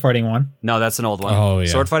a sword fighting one. No, that's an old one. Oh, yeah.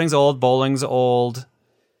 Sword fighting's old, bowling's old.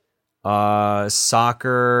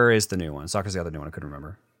 Soccer is the new one. Soccer's the other new one. I couldn't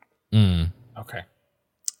remember. Okay.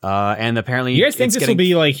 And apparently, You guys think it's this will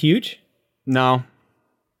be like huge? No.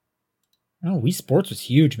 Oh, Wii Sports was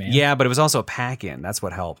huge, man. Yeah, but it was also a pack-in. That's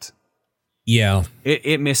what helped. Yeah.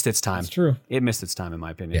 It missed its time. That's true. It missed its time, in my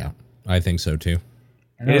opinion. Yeah. I think so too.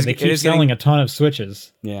 I know, It is- they it keep is selling a ton of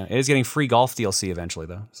Switches. Yeah, it is getting free golf DLC eventually,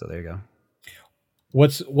 though. So there you go.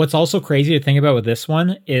 What's also crazy to think about with this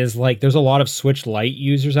one is like there's a lot of Switch Lite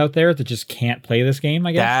users out there that just can't play this game,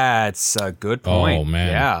 I guess. That's a good point. Oh, man.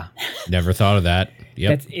 Yeah. Never thought of that.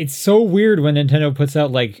 Yep. It's so weird when Nintendo puts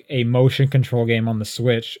out like a motion control game on the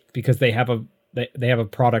Switch because they have a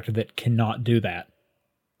product that cannot do that.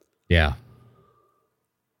 Yeah.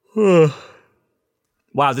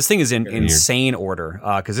 Wow, this thing is in insane order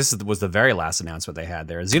because this was the very last announcement they had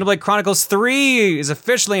there. Xenoblade Chronicles 3 is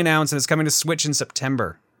officially announced and it's coming to Switch in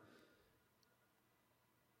September.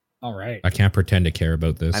 All right. I can't pretend to care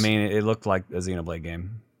about this. I mean, it looked like a Xenoblade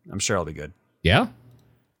game. I'm sure it'll be good. Yeah?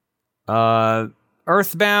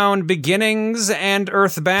 Earthbound Beginnings and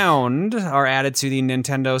Earthbound are added to the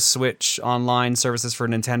Nintendo Switch online services for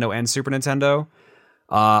Nintendo and Super Nintendo.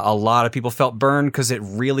 A lot of people felt burned because it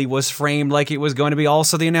really was framed like it was going to be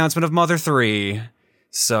also the announcement of Mother 3.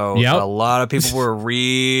 So a lot of people were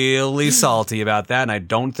really salty about that, and I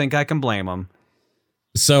don't think I can blame them.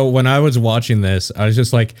 So when I was watching this, I was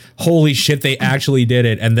just like, holy shit, they actually did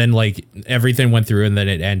it. And then like everything went through and then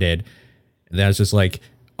it ended. And then I was just like,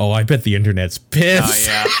 oh, I bet the internet's pissed.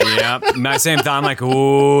 Yeah. At the same time, I'm like,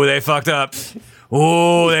 ooh, they fucked up.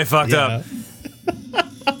 Ooh, they fucked up.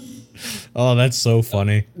 Oh, that's so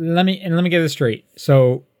funny. Let me get this straight.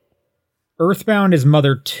 So Earthbound is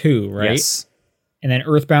Mother 2, right? Yes. And then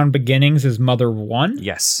Earthbound Beginnings is Mother 1?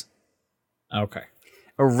 Yes. Okay.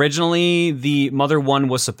 Originally, the Mother 1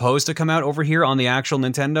 was supposed to come out over here on the actual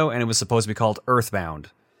Nintendo, and it was supposed to be called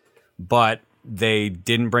Earthbound. But they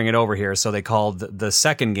didn't bring it over here, so they called the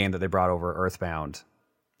second game that they brought over Earthbound.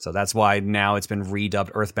 So that's why now it's been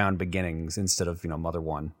redubbed Earthbound Beginnings instead of, Mother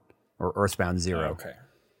 1 or Earthbound 0. Okay.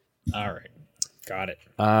 All right. Got it.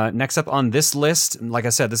 Next up on this list, like I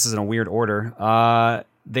said, this is in a weird order.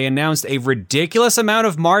 They announced a ridiculous amount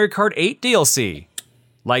of Mario Kart 8 DLC.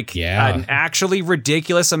 An actually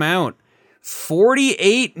ridiculous amount.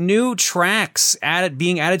 48 new tracks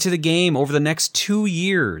being added to the game over the next 2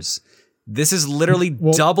 years. This is literally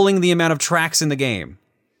doubling the amount of tracks in the game.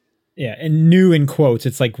 Yeah, and new in quotes,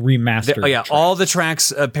 it's like remastered. Tracks. All the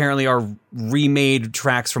tracks apparently are remade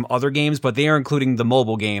tracks from other games, but they are including the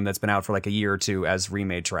mobile game that's been out for like a year or two as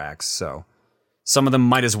remade tracks. So some of them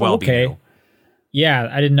might as well be new. Yeah,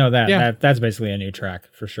 I didn't know that. Yeah. That's basically a new track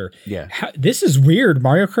for sure. Yeah. This is weird.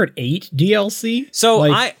 Mario Kart 8 DLC? So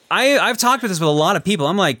I've talked about this with a lot of people.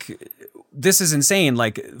 I'm like, this is insane.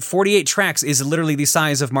 Like 48 tracks is literally the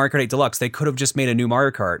size of Mario Kart 8 Deluxe. They could have just made a new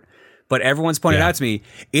Mario Kart. But everyone's pointed out to me,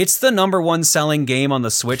 it's the #1 selling game on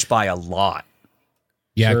the Switch by a lot.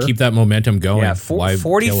 Yeah, keep that momentum going. Yeah,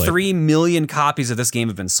 43 million copies of this game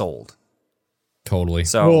have been sold. Totally.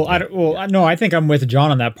 So, I think I'm with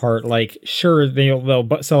John on that part. Like, sure, they'll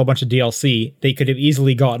sell a bunch of DLC. They could have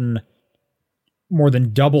easily gotten more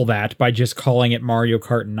than double that by just calling it Mario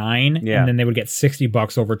Kart 9, and then they would get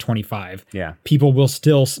 $60 over 25. Yeah, people will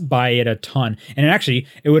still buy it a ton, and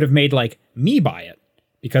it would have made like me buy it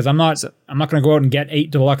because I'm not going to go out and get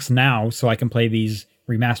 8 Deluxe now so I can play these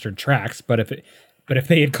remastered tracks. But if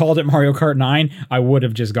they had called it Mario Kart 9, I would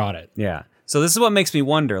have just got it. Yeah. So this is what makes me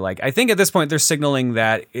wonder. Like, I think at this point they're signaling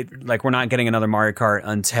that we're not getting another Mario Kart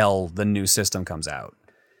until the new system comes out.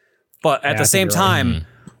 But at the same time,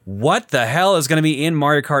 what the hell is going to be in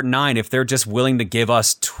Mario Kart 9 if they're just willing to give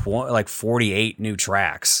us 48 new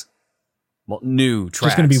tracks? Well, new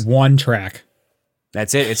tracks. Just going to be one track.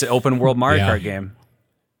 That's it. It's an open world Mario Kart game.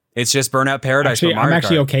 It's just Burnout Paradise. I'm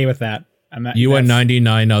actually okay with that. You and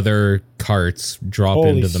 99 other carts drop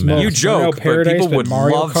into the map. You joke, but people would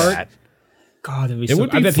love that. God, would be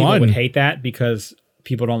I bet people would hate that because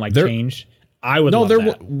people don't like change. I would.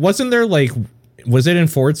 No, wasn't there like. Was it in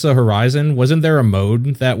Forza Horizon? Wasn't there a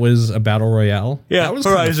mode that was a battle royale? Yeah, that was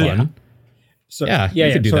Horizon. Kind of fun. So,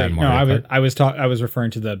 you could do that in Mario Kart. I was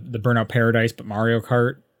referring to the Burnout Paradise, but Mario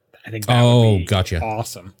Kart. I think that would be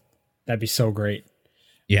awesome. That'd be so great.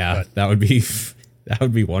 Yeah, that would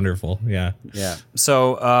be wonderful. Yeah. Yeah.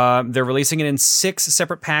 So they're releasing it in 6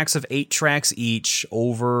 separate packs of 8 tracks each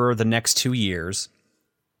over the next 2 years.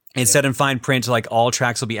 It said in fine print, like all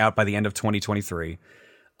tracks will be out by the end of 2023.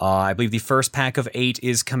 I believe the first pack of 8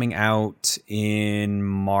 is coming out in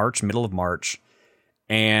March, middle of March.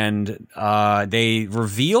 And they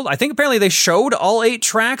revealed, I think apparently they showed all 8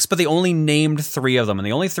 tracks, but they only named 3 of them. And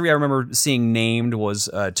the only 3 I remember seeing named was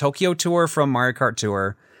Tokyo Tour from Mario Kart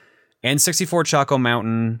Tour, N64 Choco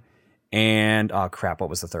Mountain, and what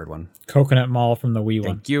was the third one? Coconut Mall from the Wii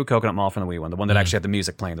one. Thank you, Coconut Mall from the Wii one, the one that actually had the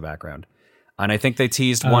music playing in the background. And I think they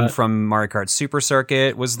teased one from Mario Kart Super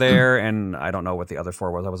Circuit was there, and I don't know what the other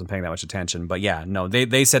 4 was. I wasn't paying that much attention. But yeah, no,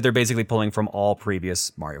 they said they're basically pulling from all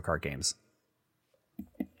previous Mario Kart games.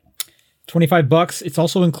 $25. It's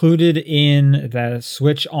also included in the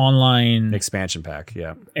Switch Online expansion pack.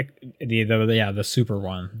 Yeah, the Super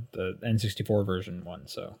one, the N64 version one.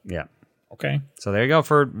 So yeah, okay. So there you go.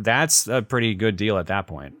 That's a pretty good deal at that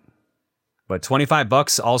point. But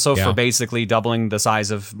 $25 also for basically doubling the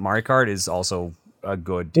size of Mario Kart is also a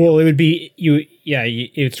good deal. Well, it would be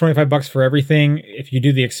it's $25 for everything. If you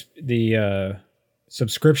do the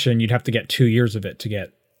subscription, you'd have to get 2 years of it to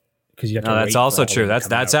get, because you have to. No, wait that's for also all of true. them to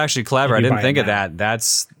That's come out. actually clever. If I you didn't buy think it of now. that.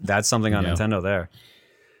 That's something on Yeah. Nintendo there.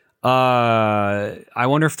 I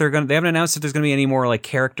wonder if they haven't announced if there's gonna be any more like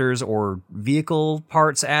characters or vehicle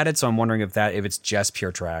parts added. So I'm wondering if it's just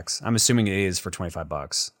pure tracks. I'm assuming it is for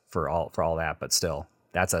 $25 for all that, but still,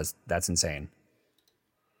 that's insane.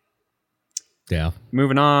 Yeah.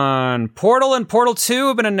 Moving on, Portal and Portal 2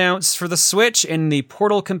 have been announced for the Switch in the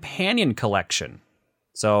Portal Companion Collection.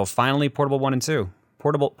 So finally, Portable 1 and 2.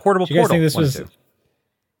 Portable Do you guys Portal think this 1 was? and 2.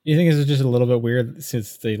 You think this is just a little bit weird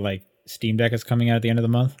since the like Steam Deck is coming out at the end of the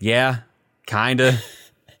month? Yeah, kinda.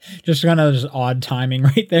 Just kind of just odd timing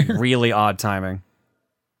right there. Really odd timing.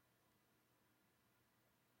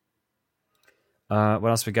 What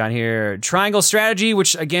else we got here? Triangle Strategy,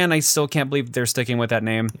 which again I still can't believe they're sticking with that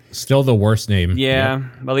name. Still the worst name. Yeah, Yep.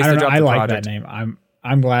 but at least they dropped I the like project. that name.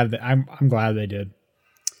 I'm glad that I'm glad they did.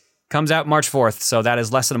 Comes out March 4th, so that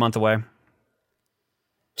is less than a month away.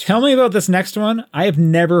 Tell me about this next one. I have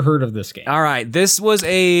never heard of this game. All right, this was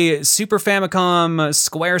a Super Famicom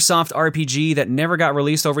Squaresoft RPG that never got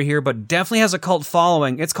released over here, but definitely has a cult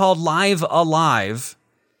following. It's called Live Alive.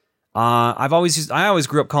 I always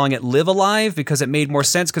grew up calling it Live Alive because it made more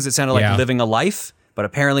sense because it sounded like Yeah. living a life. But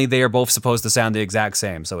apparently they are both supposed to sound the exact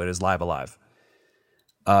same, so it is Live Alive.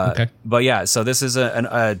 Okay. But yeah, so this is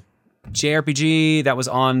a JRPG that was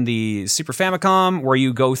on the Super Famicom where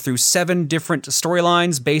you go through 7 different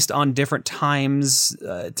storylines based on different times,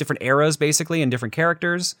 different eras basically, and different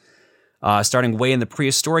characters, starting way in the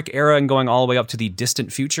prehistoric era and going all the way up to the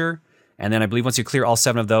distant future. And then I believe once you clear all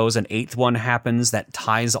 7 of those, an 8th one happens that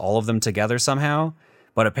ties all of them together somehow.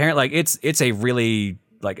 But apparently, like it's a really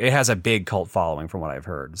like it has a big cult following from what I've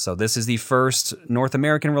heard. So this is the first North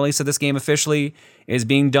American release of this game officially. It is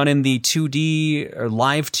being done in the 2D or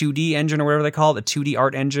live 2D engine or whatever they call it, the 2D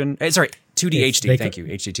art engine. Sorry, 2D HD. Thank you,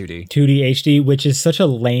 HD 2D. 2D HD, which is such a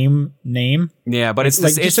lame name. Yeah, but it's like,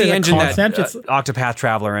 it's just the as a engine concept, that it's- Octopath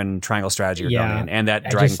Traveler and Triangle Strategy are Yeah, coming in, and that I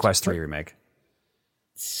Dragon just- Quest 3 remake.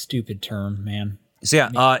 Stupid term, man. So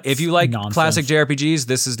yeah, if you like nonsense. classic JRPGs,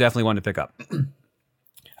 this is definitely one to pick up.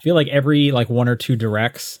 I feel like every like 1 or 2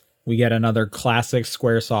 directs, we get another classic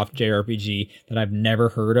SquareSoft JRPG that I've never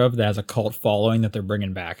heard of that has a cult following that they're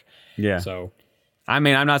bringing back. Yeah. So I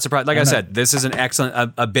mean, I'm not surprised. Like I said, this is an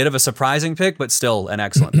excellent, a bit of a surprising pick, but still an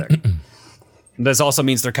excellent pick. This also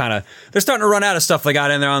means they're starting to run out of stuff they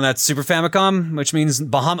got in there on that Super Famicom, which means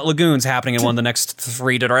Bahamut Lagoon's happening in one of the next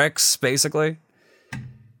 3 directs, basically.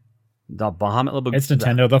 The Bahamut Lagoon. it's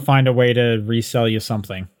Nintendo. They'll find a way to resell you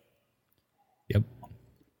something. Yep.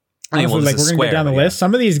 I mean, well, Honestly, like this is we're gonna get down the Square, list.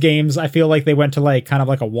 Some of these games, I feel like they went to like kind of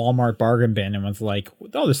like a Walmart bargain bin and was like,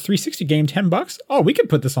 "Oh, this 360 game, $10. Oh, we could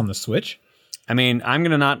put this on the Switch." I mean, I'm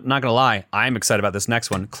not gonna lie. I'm excited about this next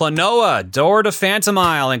one. Klonoa, Door to Phantom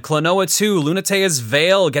Isle, and Klonoa 2, Lunatea's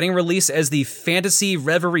Veil, getting released as the Fantasy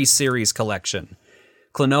Reverie series collection.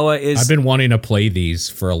 Klonoa is. I've been wanting to play these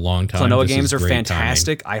for a long time. Klonoa This games is are great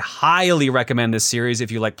fantastic. I highly recommend this series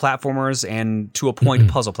if you like platformers and, to a point,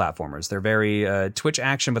 puzzle platformers. They're very Twitch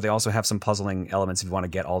action, but they also have some puzzling elements if you want to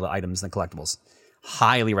get all the items and the collectibles.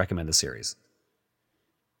 Highly recommend the series.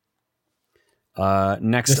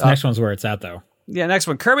 Next This up, next one's where it's at, though. yeah, next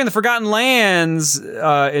one. Kirby and the Forgotten Lands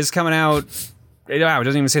is coming out. Wow, it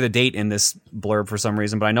doesn't even say the date in this blurb for some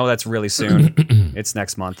reason, but I know that's really soon. It's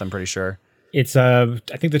next month, I'm pretty sure. It's I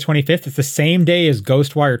think the 25th. It's the same day as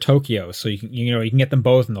Ghostwire Tokyo, so you can get them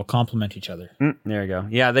both and they'll complement each other. There you go.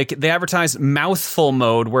 Yeah, they advertise mouthful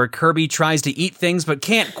mode where Kirby tries to eat things but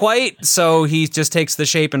can't quite, so he just takes the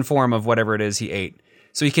shape and form of whatever it is he ate.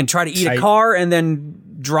 So he can try to eat a car and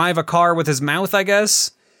then drive a car with his mouth, I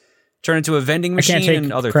guess. Turn into a vending I machine can't take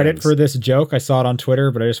and other credit things. for this joke. I saw it on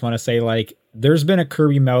Twitter, but I just want to say, like, there's been a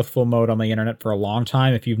Kirby mouthful mode on the internet for a long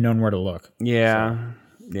time if you've known where to look. Yeah.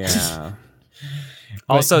 Yeah.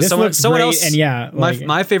 Also, this someone looks great, else, and yeah, like,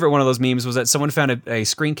 my favorite one of those memes was that someone found a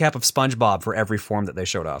screen cap of SpongeBob for every form that they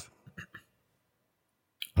showed off.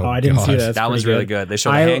 Oh, I didn't see gosh. that. That was really good. They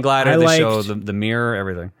showed the I- hang glider, I they liked- showed the mirror,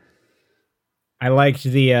 everything. I liked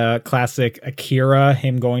the classic Akira,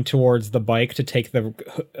 him going towards the bike to take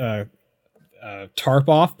the tarp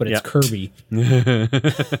off, but it's Yep. Kirby.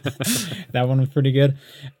 That one was pretty good.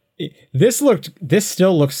 This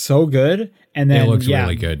still looks so good. And then looks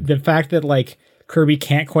really good. The fact that like Kirby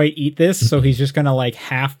can't quite eat this, so he's just gonna like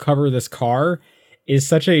half cover this car is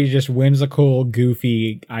such a just whimsical,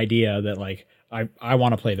 goofy idea that like I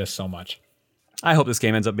want to play this so much. I hope this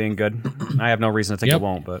game ends up being good. I have no reason to think Yep. it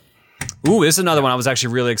won't, but. Ooh, this is another one I was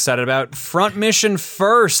actually really excited about. Front Mission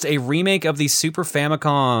First, a remake of the Super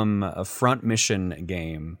Famicom Front Mission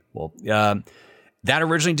game. Well, That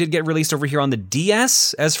originally did get released over here on the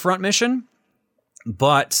DS as Front Mission,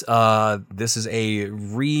 but this is a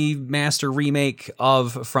remaster remake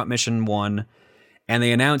of Front Mission 1. And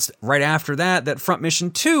they announced right after that Front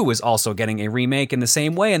Mission 2 is also getting a remake in the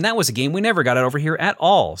same way, and that was a game we never got out over here at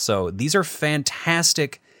all. So these are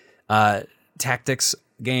fantastic tactics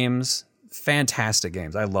games, fantastic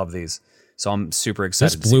games. I love these. So I'm super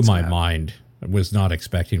excited. This blew my mind. I was not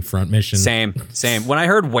expecting Front Mission. Same. When I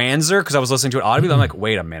heard Wanzer, because I was listening to it audibly, I'm like,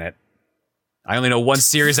 wait a minute. I only know one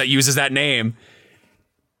series that uses that name.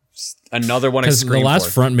 Another one. Because the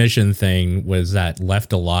last Front Mission thing was that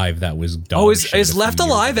Left Alive that was dog is Left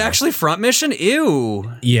Alive actually Front Mission?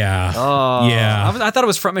 Ew. Yeah. Yeah. I thought it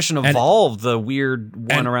was Front Mission Evolved, the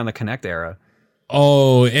weird one around the Kinect era.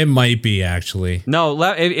 Oh, it might be actually. No,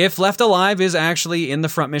 if Left Alive is actually in the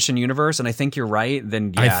Front Mission universe, and I think you're right,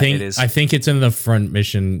 then yeah, it is. I think it's in the Front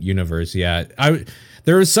Mission universe. Yeah,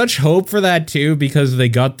 there was such hope for that too because they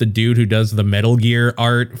got the dude who does the Metal Gear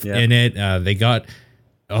art in it. They got,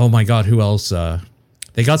 oh my god, who else?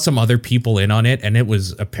 They got some other people in on it, and it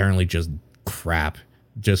was apparently just crap,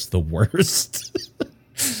 just the worst.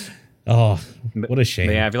 Oh, what a shame.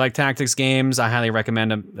 But yeah, if you like tactics games, I highly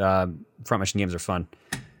recommend them. Front Mission games are fun.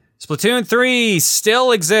 Splatoon 3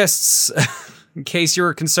 still exists, in case you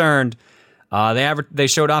were concerned. They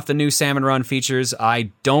showed off the new Salmon Run features.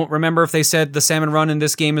 I don't remember if they said the Salmon Run in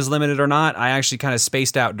this game is limited or not. I actually kind of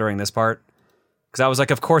spaced out during this part. Because I was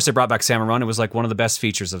like, of course they brought back Salmon Run. It was like one of the best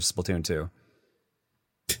features of Splatoon 2.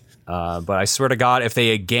 But I swear to God, if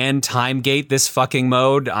they again time gate this fucking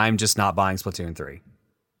mode, I'm just not buying Splatoon 3.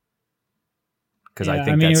 Because I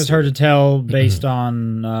think it was hard to tell based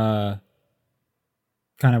on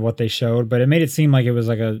kind of what they showed, but it made it seem like it was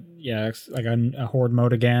like a horde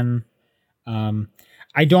mode again.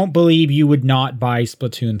 I don't believe you would not buy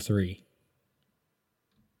Splatoon 3.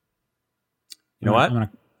 You know what?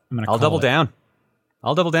 I'll double down.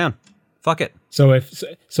 I'll double down. Fuck it. So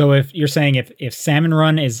if you're saying if Salmon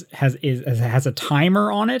Run has a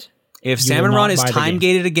timer on it, if Salmon Run is time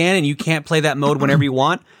gated again and you can't play that mode whenever you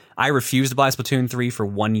want, I refuse to buy Splatoon 3 for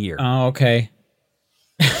 1 year. Oh, okay.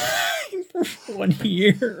 For 1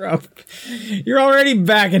 year. You're already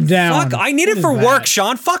backing down. Fuck, I need it for work,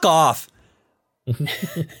 Sean. Fuck off. Do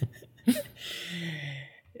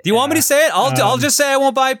you want me to say it? I'll just say I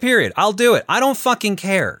won't buy it, period. I'll do it. I don't fucking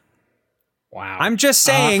care. Wow. I'm just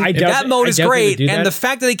saying that mode is great, and the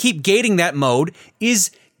fact that they keep gating that mode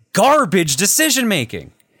is garbage decision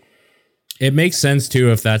making. It makes sense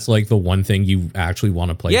too if that's like the one thing you actually want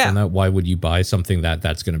to play from that. Why would you buy something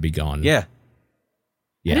that's going to be gone? Yeah.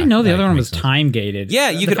 I didn't know the other one was time gated. Yeah,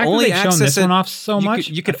 you could only access this it one off so much.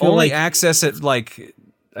 You could only access it like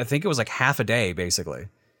I think it was like half a day basically.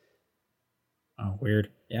 Oh, weird.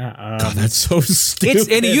 Yeah. God, that's so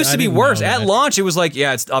stupid. And it used to be worse. At launch, it was like,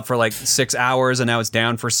 yeah, it's up for like 6 hours, and now it's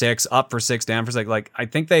down for 6, up for 6, down for 6. Like I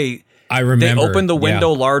think they opened the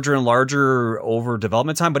window larger and larger over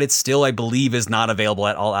development time, but it still, I believe, is not available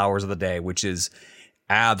at all hours of the day, which is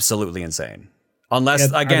absolutely insane.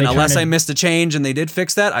 Unless I missed a change and they did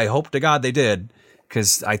fix that. I hope to God they did,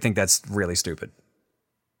 because I think that's really stupid.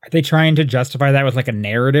 Are they trying to justify that with like a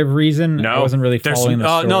narrative reason? No, I wasn't really following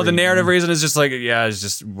the story. No, the narrative reason is just like, it's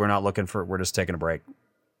just we're just taking a break.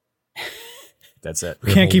 That's it.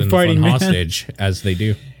 We can't keep fighting hostage as they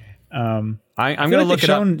do. I'm gonna look it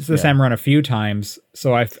up. Shown the Salmon Run a few times,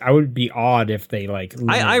 so I would be odd if they like.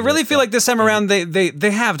 I really feel like this time around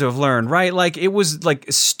they have to have learned, right? Like it was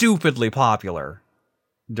like stupidly popular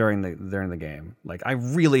during the game. Like I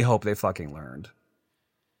really hope they fucking learned.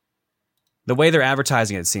 The way they're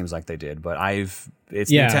advertising it seems like they did, but it's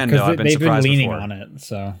Nintendo. I've been surprised leaning before. on it,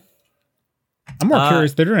 so I'm more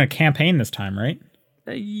curious. They're doing a campaign this time, right?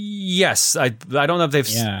 Yes, I don't know if they've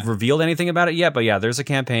revealed anything about it yet, but yeah, there's a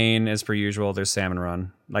campaign as per usual. There's Salmon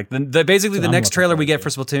Run. Like basically the next trailer we get for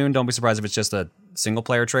Splatoon. Don't be surprised if it's just a single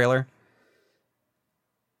player trailer.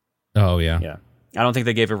 Oh yeah, yeah. I don't think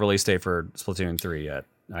they gave a release date for Splatoon 3 yet.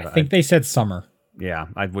 I think they said summer. Yeah,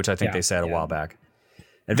 which I think they said a while back.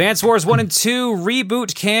 Advance Wars 1 and 2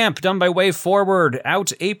 Reboot Camp, done by Way Forward,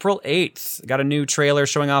 out April 8th. Got a new trailer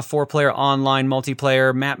showing off 4-player online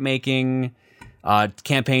multiplayer, map making,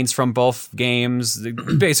 campaigns from both games.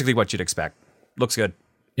 Basically what you'd expect. Looks good.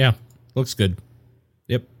 Yeah, looks good.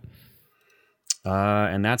 Yep.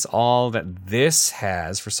 And that's all that this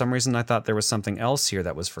has. For some reason, I thought there was something else here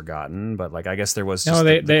that was forgotten, but like I guess there was. No,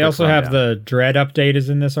 they also have the Dread update is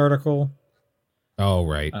in this article. Oh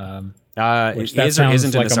right. It is or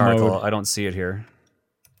isn't in this article. I don't see it here.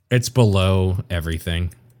 It's below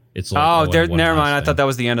everything. It's like never mind. I thought that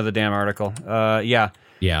was the end of the damn article. Yeah.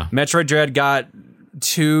 Yeah. Metroid Dread got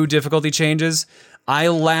 2 difficulty changes. I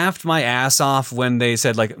laughed my ass off when they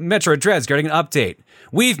said, like, Metroid Dread's getting an update.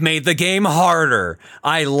 We've made the game harder.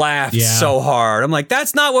 I laughed so hard. I'm like,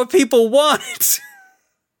 that's not what people want.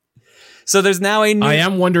 So there's now a new... I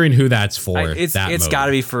am wondering who that's for. It's got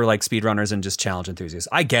to be for like speedrunners and just challenge enthusiasts.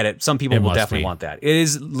 I get it. Some people will definitely want that. It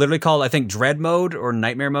is literally called, I think, Dread Mode or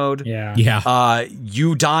Nightmare Mode. Yeah.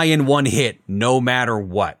 You die in one hit, no matter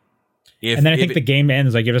what. And then I think the game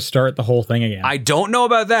ends. Like you have to start the whole thing again. I don't know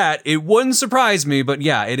about that. It wouldn't surprise me, but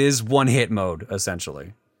yeah, it is one hit mode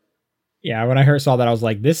essentially. Yeah, when I saw that, I was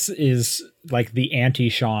like, "This is like the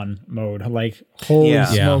anti-Sean mode." Like, holy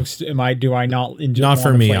smokes, do I not enjoy? Not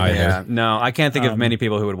for me either. Yeah, no, I can't think of many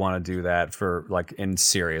people who would want to do that for like in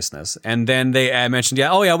seriousness. And then they mentioned,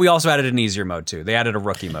 we also added an easier mode too. They added a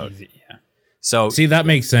rookie mode. Easy, yeah. So see, that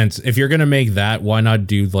makes sense. If you're gonna make that, why not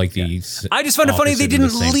do like these? I just found it funny they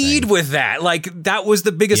didn't lead with that. Like that was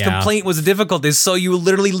the biggest complaint was the difficulties. So you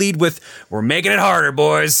literally lead with, "We're making it harder,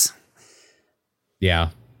 boys." Yeah.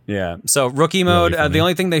 Yeah. So rookie mode, Really the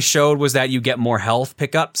only thing they showed was that you get more health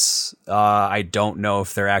pickups. I don't know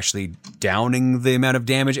if they're actually downing the amount of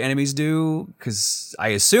damage enemies do, because I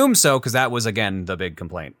assume so, because that was again the big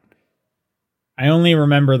complaint. I only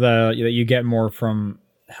remember that you get more from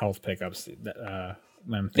health pickups. The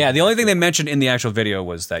only thing they mentioned in the actual video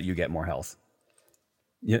was that you get more health.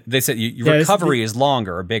 They said your recovery is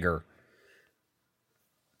longer or bigger.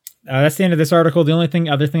 That's the end of this article. The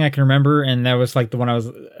other thing I can remember, and that was like the one I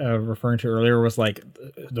was referring to earlier, was like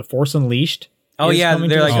the Force Unleashed. Oh yeah,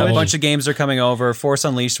 they're like a bunch of games are coming over. Force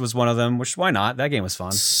Unleashed was one of them. Which why not? That game was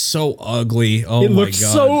fun. So ugly. Oh my god, it looked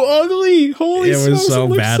so ugly. Holy, it was so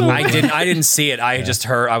bad. I didn't see it. I just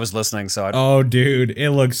heard. I was listening. So oh dude, it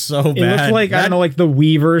looked so bad. It looked like I don't know, like the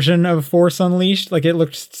Wii version of Force Unleashed. Like it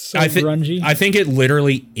looked so grungy. I think it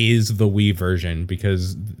literally is the Wii version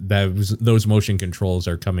because those motion controls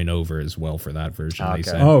are coming over as well for that version. Okay. They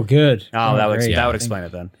said. Oh, good. Oh, that would explain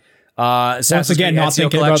it then. Once again, not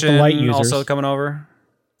thinking about the light users. Also coming over.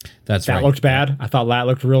 That looked bad. I thought that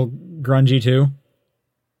looked real grungy too.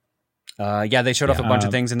 They showed off a bunch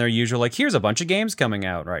of things in their usual, like, here's a bunch of games coming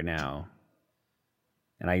out right now.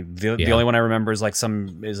 And the only one I remember is like is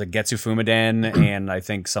a Getsu Fumaden, and I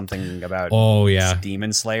think something about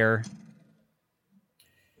Demon Slayer.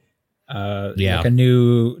 Like a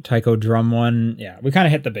new Taiko Drum one. Yeah, we kind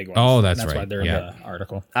of hit the big ones. Oh, that's right. Why they're in the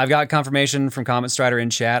article. I've got confirmation from Comment Strider in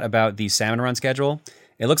chat about the Salmon Run schedule.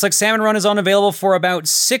 It looks like Salmon Run is unavailable for about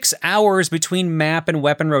 6 hours between map and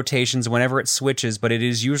weapon rotations whenever it switches, but it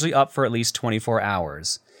is usually up for at least 24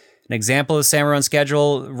 hours. An example of the Salmon Run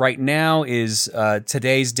schedule right now is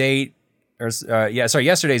yesterday's date,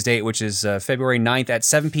 which is February 9th at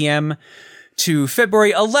 7 p.m. to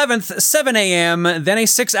February 11th, 7 a.m., then a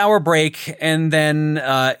 6-hour break, and then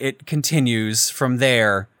it continues from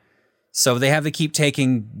there. So they have to keep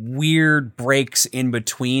taking weird breaks in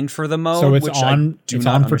between for the mode. So it's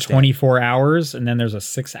on for 24 hours, and then there's a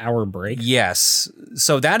 6-hour break? Yes.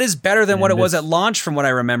 So that is better than what it was at launch from what I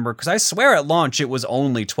remember, because I swear at launch it was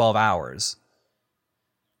only 12 hours.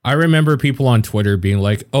 I remember people on Twitter being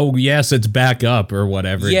like, "Oh yes, it's back up" or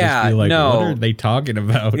whatever. Yeah, just be like, no. What are they talking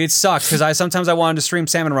about? It sucked because sometimes I wanted to stream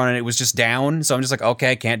Salmon Run and it was just down. So I'm just like,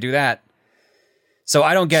 okay, can't do that. So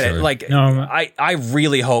I don't get it. Like, no. I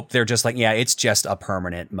really hope they're just like, yeah, it's just a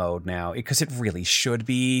permanent mode now, because it really should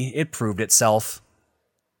be. It proved itself.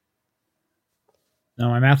 No,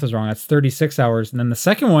 my math is wrong. That's 36 hours, and then the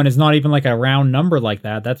second one is not even like a round number like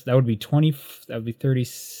that. That would be 20. That would be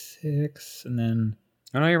 36, and then.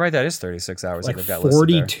 Oh, no, you're right. That is 36 hours. Like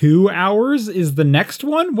 42 hours is the next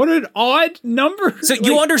one? What an odd number. So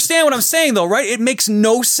you understand what I'm saying, though, right? It makes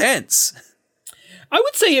no sense. I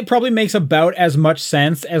would say it probably makes about as much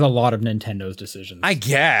sense as a lot of Nintendo's decisions. I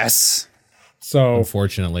guess. So,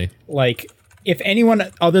 unfortunately, like, if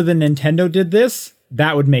anyone other than Nintendo did this,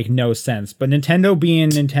 that would make no sense. But Nintendo being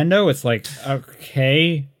Nintendo, it's like,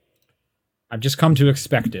 okay, I've just come to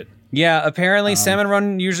expect it. Yeah, apparently Salmon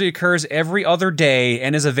Run usually occurs every other day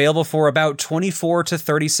and is available for about 24 to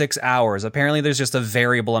 36 hours. Apparently there's just a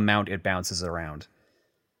variable amount it bounces around.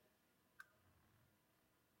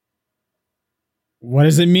 What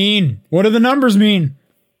does it mean? What do the numbers mean?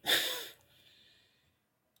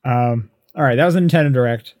 All right, that was a Nintendo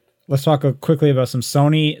Direct. Let's talk quickly about some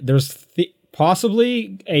Sony. There's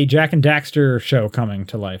possibly a Jak and Daxter show coming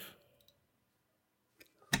to life.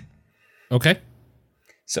 Okay.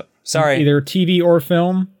 So, sorry. Either TV or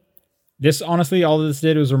film. This, honestly, all this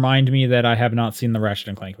did was remind me that I have not seen the Ratchet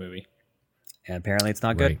and Clank movie. And apparently it's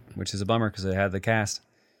not good, which is a bummer because it had the cast.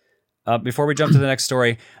 Before we jump to the next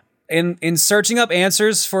story, in searching up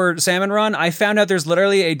answers for Salmon Run, I found out there's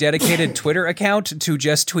literally a dedicated Twitter account to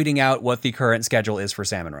just tweeting out what the current schedule is for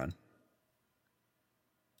Salmon Run.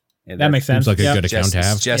 That makes sense. Seems like a good account to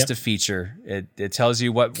have. It's just a feature. It tells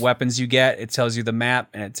you what weapons you get, it tells you the map,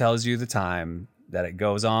 and it tells you the time that it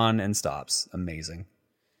goes on and stops. Amazing.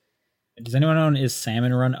 Does anyone know is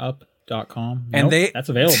salmonrunup.com? And that's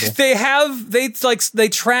available. They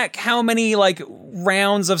track how many like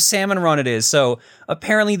rounds of Salmon Run it is. So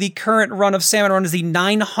apparently the current run of Salmon Run is the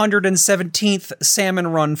 917th Salmon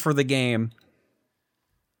Run for the game.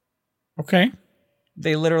 Okay.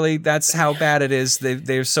 They literally, that's how bad it is.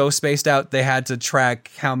 They're so spaced out, they had to track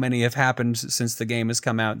how many have happened since the game has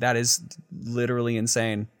come out. That is literally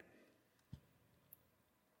insane.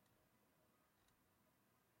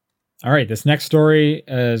 All right, this next story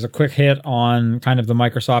is a quick hit on kind of the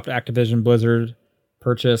Microsoft Activision Blizzard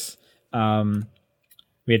purchase. We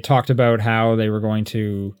had talked about how they were going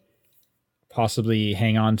to possibly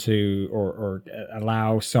hang on to or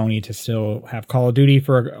allow Sony to still have Call of Duty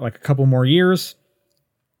for like a couple more years.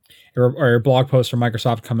 Or a blog post from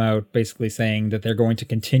Microsoft come out basically saying that they're going to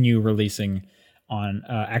continue releasing on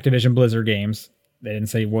Activision Blizzard games. They didn't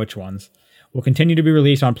say which ones. Will continue to be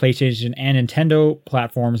released on PlayStation and Nintendo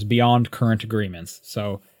platforms beyond current agreements.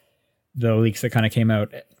 So the leaks that kind of came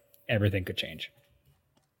out, everything could change.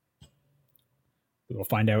 We'll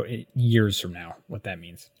find out years from now what that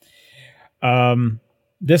means.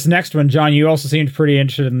 This next one, John, you also seemed pretty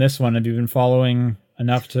interested in this one. Have you been following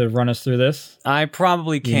enough to run us through this? I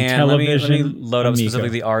probably can. Let me load up specifically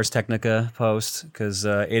the Ars Technica post because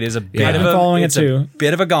it is a bit of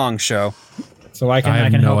a gong show. So I can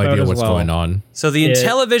have no help idea out what's going on. So the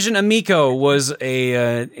Intellivision Amico was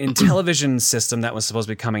a Intellivision system that was supposed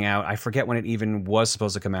to be coming out. I forget when it even was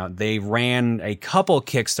supposed to come out. They ran a couple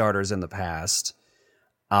Kickstarters in the past.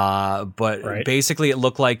 But basically it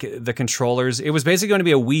looked like the controllers, it was basically going to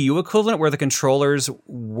be a Wii U equivalent where the controllers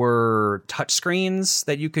were touchscreens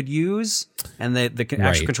that you could use. And the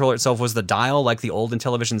actual controller itself was the dial like the old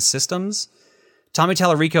Intellivision systems. Tommy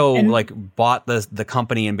Tallarico bought the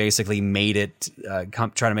company and basically made it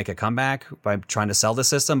try to make a comeback by trying to sell the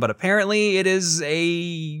system. But apparently it is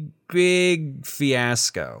a big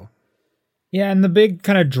fiasco. Yeah, and the big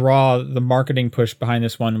kind of draw, the marketing push behind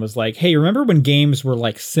this one was like, hey, remember when games were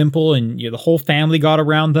like simple and the whole family got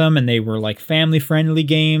around them and they were like family-friendly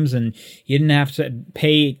games and you didn't have to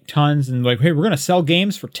pay tons and like, hey, we're going to sell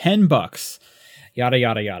games for $10, yada,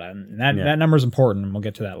 yada, yada. And that number is important and we'll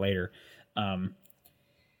get to that later.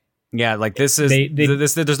 Yeah, like this is,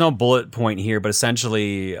 there's no bullet point here, but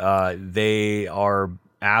essentially they are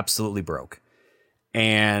absolutely broke.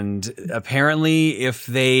 And apparently, if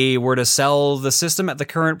they were to sell the system at the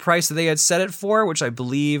current price that they had set it for, which I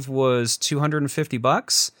believe was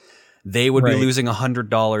 $250, they would be losing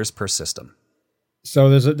 $100 per system. So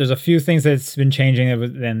there's a few things that's been changing,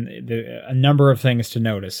 and a number of things to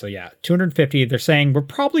notice. So yeah, $250. They're saying we're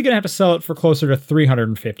probably going to have to sell it for closer to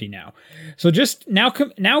 $350 now. So just now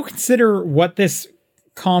consider what this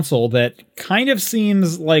console that kind of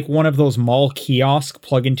seems like one of those mall kiosk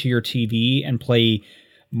plug into your TV and play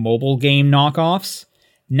mobile game knockoffs.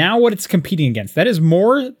 Now what it's competing against, that is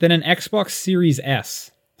more than an Xbox Series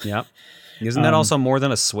S. Yep. Isn't that also more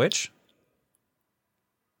than a Switch?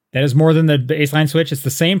 That is more than the baseline Switch. It's the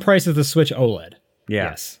same price as the Switch OLED. Yeah.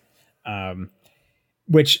 Yes.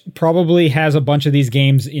 Which probably has a bunch of these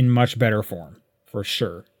games in much better form, for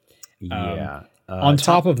sure. Yeah. On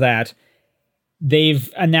top of that,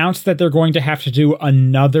 they've announced that they're going to have to do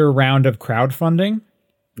another round of crowdfunding.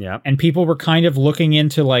 Yeah. And people were kind of looking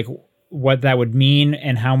into like what that would mean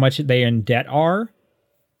and how much they in debt are.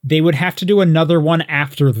 They would have to do another one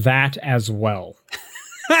after that as well.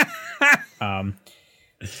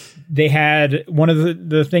 They had one of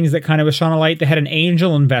the things that kind of was shone a light. They had an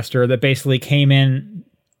angel investor that basically came in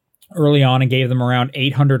early on and gave them around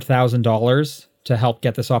 $800,000 to help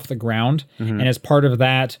get this off the ground. Mm-hmm. And as part of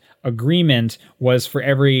that agreement was for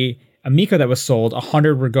every Amico that was sold,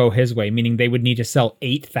 100 would go his way, meaning they would need to sell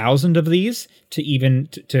 8,000 of these to even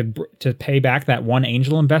to pay back that one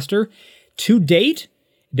angel investor. To date,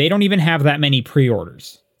 they don't even have that many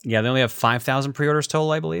pre-orders. Yeah, they only have 5,000 pre-orders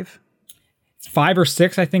total, I believe. 5 or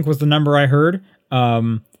 6, I think, was the number I heard,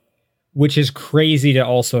 which is crazy to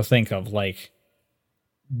also think of. Like,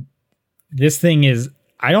 this thing is,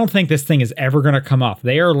 I don't think this thing is ever going to come up.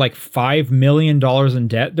 They are like $5 million in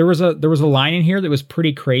debt. There was a line in here that was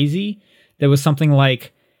pretty crazy. There was something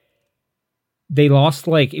like they lost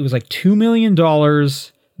it was like $2 million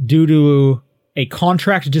due to a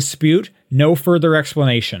contract dispute. No further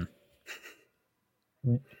explanation.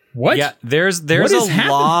 What? Yeah, there's What a is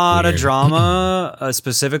happening? lot of Weird. drama,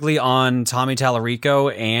 specifically on Tommy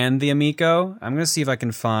Tallarico and the Amico. I'm gonna see if I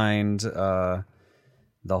can find the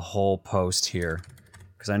whole post here,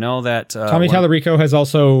 because I know that Tommy Tallarico has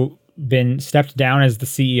also been stepped down as the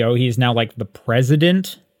CEO. He's now like the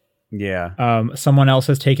president. Yeah, Someone else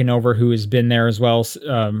has taken over who has been there as well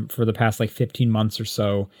for the past like 15 months or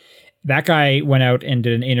so. That guy went out and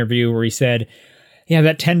did an interview where he said, yeah,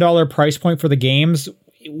 that $10 price point for the games,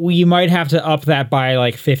 we might have to up that by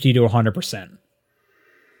like 50 to 100%.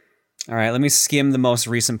 All right, let me skim the most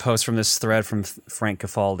recent post from this thread from Frank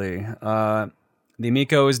Cafaldi. The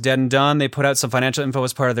Amico is dead and done. They put out some financial info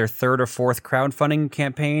as part of their third or fourth crowdfunding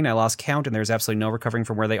campaign. I lost count, and there's absolutely no recovering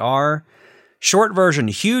from where they are. Short version,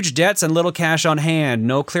 huge debts and little cash on hand.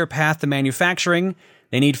 No clear path to manufacturing.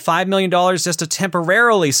 They need $5 million just to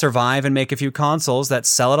temporarily survive and make a few consoles that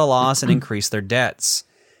sell at a loss and increase their debts.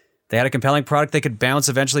 They had a compelling product they could bounce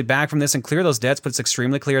eventually back from this and clear those debts, but it's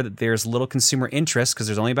extremely clear that there's little consumer interest because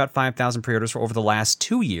there's only about 5,000 pre-orders for over the last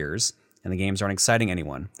 2 years, and the games aren't exciting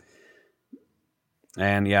anyone.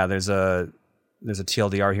 And yeah, there's a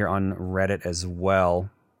TLDR here on Reddit as well.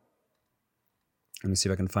 Let me see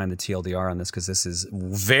if I can find the TLDR on this, because this is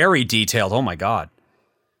very detailed. Oh my god.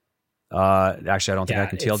 Actually, I don't think I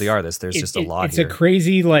can TLDR this. There's just a lot it's here. It's a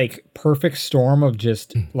crazy, like, perfect storm of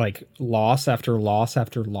just, like, loss after loss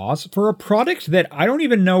after loss for a product that I don't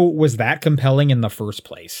even know was that compelling in the first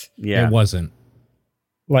place. Yeah. It wasn't.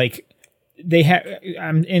 Like, they have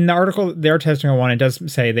in the article they're testing on one, it does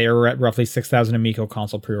say they are at roughly 6,000 Amico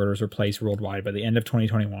console pre-orders were placed worldwide by the end of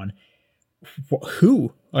 2021.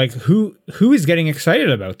 Who is getting excited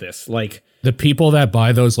about this? Like, The people that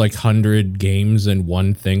buy those like 100 games in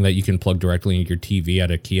one thing that you can plug directly into your TV at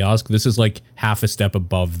a kiosk, this is like half a step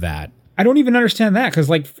above that. I don't even understand that, because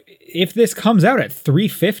like if this comes out at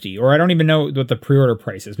 $350, or I don't even know what the pre-order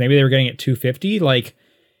price is, maybe they were getting it $250. Like,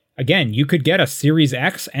 again, you could get a Series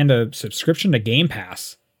X and a subscription to Game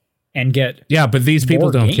Pass and get But these people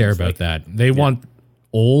more don't games, care about like- that. They want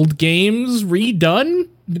old games redone.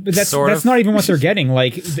 But that's Sort of. not even what they're getting.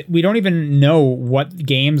 Like, we don't even know what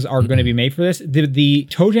games are going to be made for this. The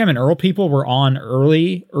Toe Jam and Earl people were on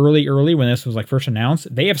early when this was like first announced.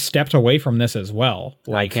 They have stepped away from this as well.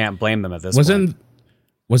 I can't blame them at this point.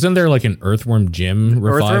 Wasn't there like an Earthworm Jim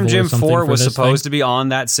revival? Earthworm Jim or something 4 for was this supposed thing? to be on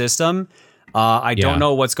that system. I don't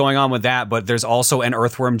know what's going on with that, but there's also an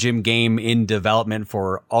Earthworm Jim game in development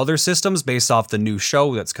for other systems based off the new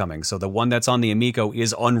show that's coming. So the one that's on the Amico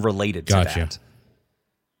is unrelated to that.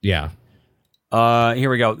 Yeah. Here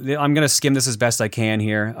we go. I'm going to skim this as best I can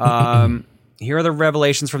here. Here are the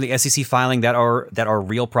revelations from the SEC filing that are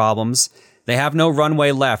real problems. They have no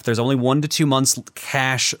runway left. There's only 1 to 2 months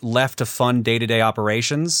cash left to fund day-to-day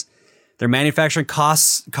operations. Their manufacturing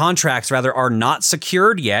contracts are not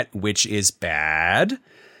secured yet, which is bad.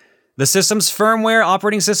 The system's firmware,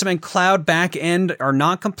 operating system, and cloud backend are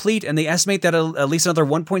not complete, and they estimate that at least another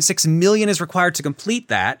 $1.6 million is required to complete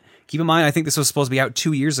that. Keep in mind, I think this was supposed to be out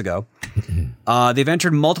 2 years ago. They've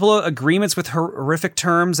entered multiple agreements with horrific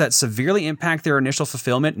terms that severely impact their initial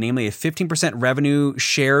fulfillment, namely a 15% revenue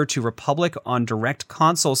share to Republic on direct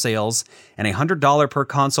console sales and a $100 per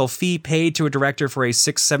console fee paid to a director for a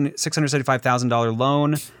 $675,000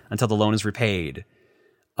 loan until the loan is repaid.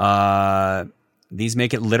 These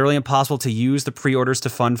make it literally impossible to use the pre-orders to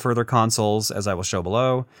fund further consoles, as I will show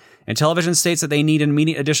below. And Television states that they need an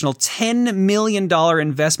immediate additional $10 million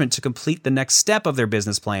investment to complete the next step of their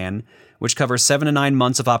business plan, which covers 7 to 9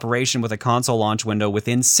 months of operation with a console launch window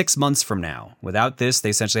within 6 months from now. Without this, they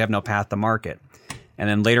essentially have no path to market. And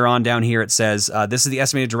then later on down here, it says, this is the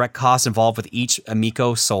estimated direct cost involved with each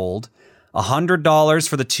Amico sold. $100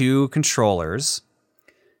 for the 2 controllers,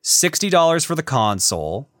 $60 for the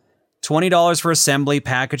console, $20 for assembly,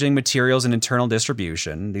 packaging, materials, and internal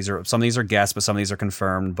distribution. Some of these are guessed, but some of these are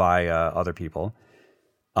confirmed by other people.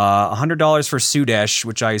 $100 for Sudesh,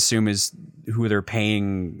 which I assume is who they're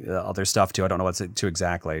paying other stuff to. I don't know what to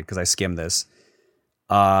exactly, because I skimmed this.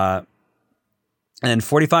 And then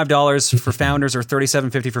 $45 for Founders, or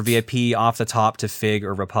 $37.50 for VIP off the top to Fig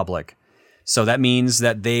or Republic. So that means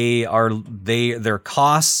that their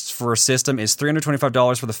costs for a system is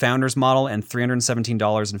 $325 for the Founders model and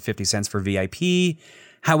 $317.50 for VIP.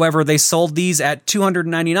 However, they sold these at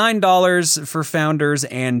 $299 for Founders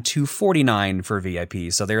and $249 for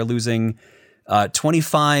VIP. So they're losing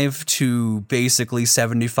 $25 to basically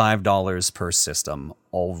 $75 per system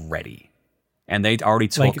already. And they already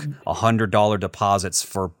took $100 deposits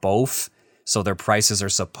for both. So their prices are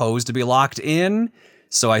supposed to be locked in.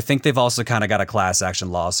 So I think they've also kind of got a class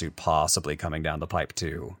action lawsuit possibly coming down the pipe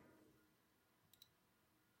too.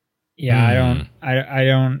 Yeah,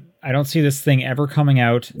 I don't see this thing ever coming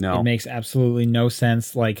out. No. It makes absolutely no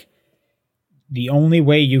sense. Like, the only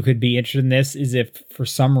way you could be interested in this is if for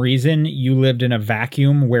some reason you lived in a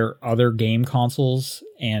vacuum where other game consoles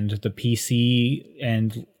and the PC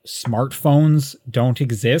and smartphones don't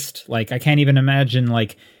exist. Like, I can't even imagine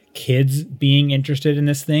like kids being interested in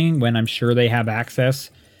this thing when I'm sure they have access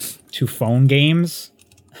to phone games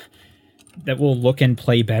that will look and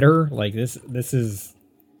play better. Like, this is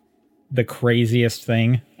the craziest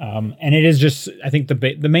thing, and it is just, I think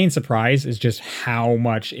the main surprise is just how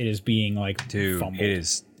much it is being like fumbled. It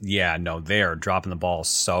is. Yeah, no, they are dropping the ball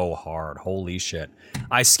so hard. Holy shit.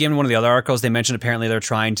 I skimmed one of the other articles. They mentioned apparently they're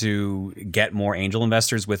trying to get more angel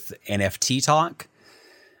investors with NFT talk.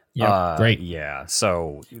 Yeah, great. Yeah,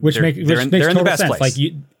 so which makes they're in total the best sense. place.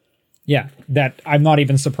 Like, yeah, that I'm not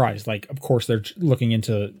even surprised. Like, of course they're looking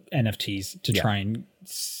into NFTs to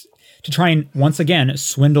try and once again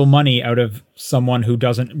swindle money out of someone who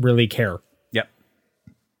doesn't really care. Yep.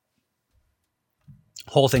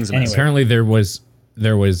 Whole thing's a mess. Anyway. Apparently there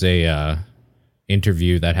was a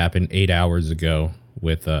interview that happened 8 hours ago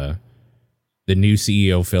with the new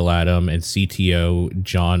CEO Phil Adam and CTO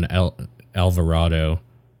John Alvarado.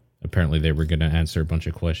 Apparently they were going to answer a bunch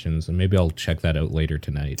of questions, and maybe I'll check that out later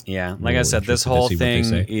tonight. Yeah, like I said, this whole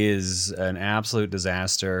thing is an absolute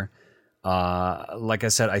disaster. Like I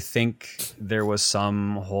said, I think there was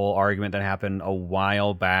some whole argument that happened a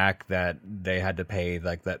while back that they had to pay,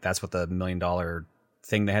 like that's what the $1 million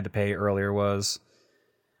thing they had to pay earlier was.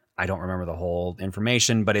 I don't remember the whole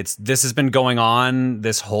information, but this has been going on.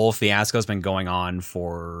 This whole fiasco has been going on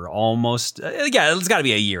for almost, it's got to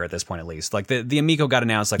be a year at this point at least. Like the Amico got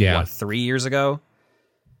announced 3 years ago?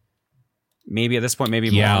 Maybe at this point,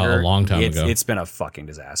 maybe longer. A long time ago. It's been a fucking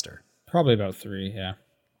disaster. Probably about 3, yeah.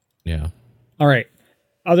 Yeah. All right.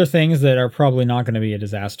 Other things that are probably not going to be a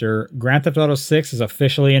disaster. Grand Theft Auto 6 is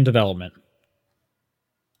officially in development.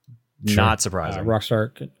 Sure. Not surprising.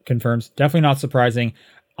 Rockstar confirms. Definitely not surprising.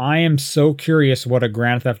 I am so curious what a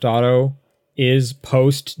Grand Theft Auto is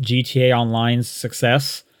post GTA Online's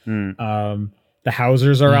success. The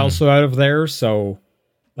Housers are also out of there, so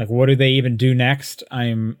like, what do they even do next? I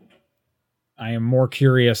am more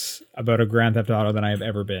curious about a Grand Theft Auto than I have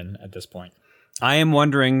ever been at this point. I am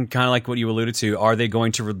wondering, kind of like what you alluded to, are they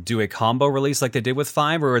going to do a combo release like they did with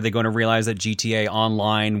 5, or are they going to realize that GTA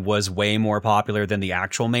Online was way more popular than the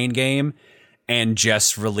actual main game and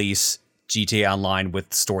just release GTA Online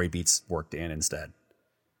with story beats worked in instead?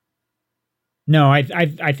 No, I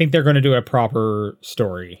think they're going to do a proper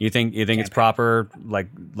story. You think it's proper like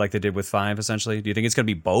they did with 5 essentially? Do you think it's going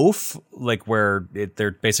to be both, like where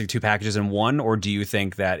they're basically 2 packages in one, or do you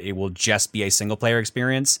think that it will just be a single player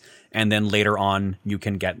experience and then later on you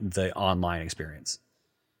can get the online experience?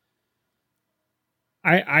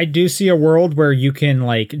 I do see a world where you can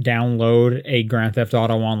like download a Grand Theft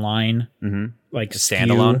Auto Online like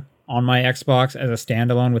standalone on my Xbox as a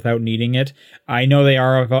standalone without needing it. I know they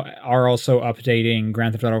are also updating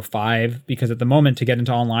Grand Theft Auto 5 because at the moment to get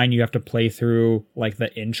into online you have to play through like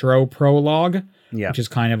the intro prologue, which is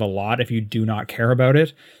kind of a lot if you do not care about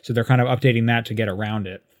it. So they're kind of updating that to get around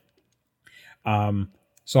it.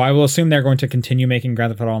 So I will assume they're going to continue making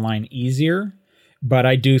Grand Theft Auto Online easier, but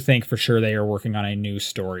I do think for sure they are working on a new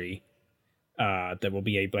story that will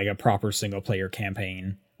be a proper single player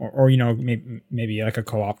campaign. Or maybe like a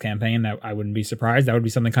co-op campaign. That I wouldn't be surprised. That would be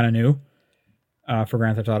something kind of new for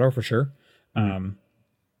Grand Theft Auto for sure.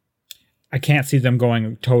 I can't see them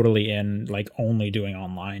going totally in like only doing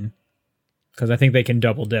online, because I think they can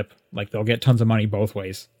double dip. Like they'll get tons of money both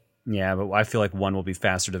ways. Yeah, but I feel like one will be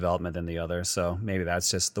faster development than the other, so maybe that's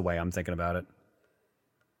just the way I'm thinking about it.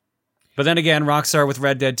 But then again, Rockstar with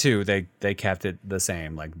Red Dead 2, they kept it the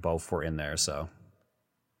same. Like both were in there, so.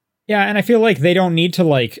 Yeah, and I feel like they don't need to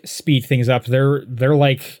like speed things up. They're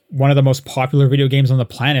like one of the most popular video games on the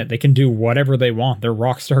planet. They can do whatever they want. They're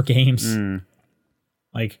Rockstar games.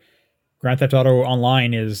 Like Grand Theft Auto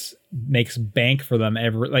Online makes bank for them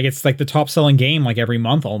it's like the top selling game like every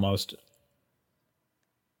month almost.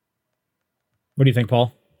 What do you think,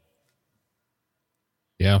 Paul?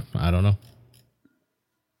 Yeah, I don't know.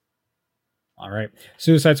 All right.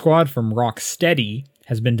 Suicide Squad from Rocksteady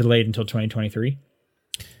has been delayed until 2023.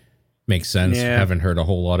 Makes sense. Yeah. Haven't heard a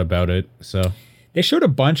whole lot about it, so they showed a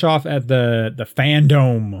bunch off at the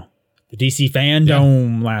Fandome, the DC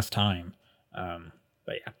Fandome last time.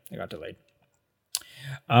 But yeah, it got delayed.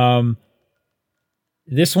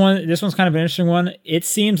 This one's kind of an interesting one. It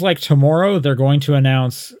seems like tomorrow they're going to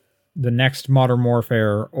announce the next Modern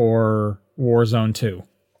Warfare or Warzone 2.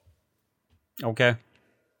 Okay.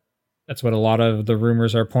 That's what a lot of the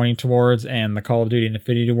rumors are pointing towards, and the Call of Duty and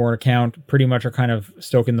Infinity Ward account pretty much are kind of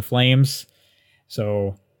stoking the flames.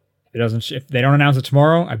 So if they don't announce it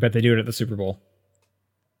tomorrow, I bet they do it at the Super Bowl.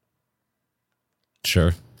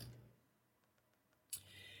 Sure.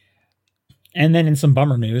 And then in some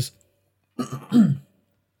bummer news,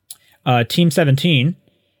 Team 17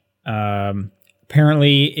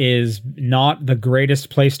 apparently is not the greatest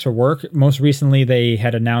place to work. Most recently, they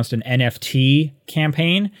had announced an NFT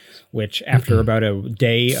campaign, which after about a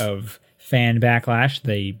day of fan backlash,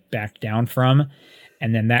 they backed down from.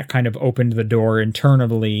 And then that kind of opened the door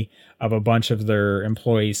internally of a bunch of their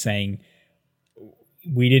employees saying,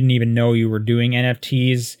 we didn't even know you were doing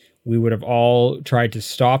NFTs. We would have all tried to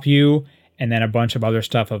stop you. And then a bunch of other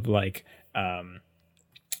stuff of like,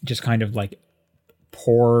 just kind of like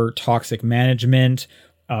poor toxic management.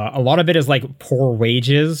 A lot of it is like poor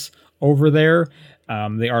wages over there.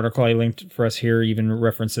 The article I linked for us here even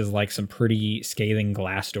references like some pretty scathing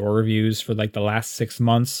Glassdoor reviews for like the last 6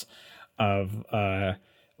 months of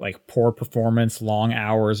like poor performance, long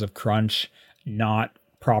hours of crunch, not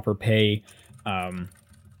proper pay.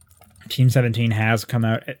 Team 17 has come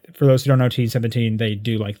out. For those who don't know, Team 17, they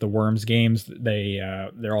do like the Worms games.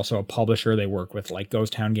 They're also a publisher. They work with like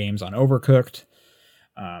Ghost Town Games on Overcooked.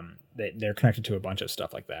 They're connected to a bunch of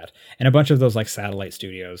stuff like that, and a bunch of those like satellite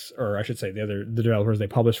studios, or I should say the developers they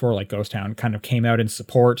publish for, like Ghost Town, kind of came out in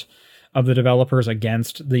support of the developers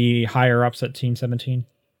against the higher ups at Team 17.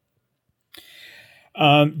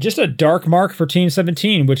 Just a dark mark for Team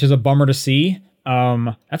 17, which is a bummer to see.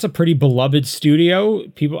 That's a pretty beloved studio.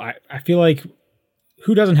 People, I feel like,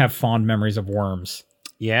 who doesn't have fond memories of Worms?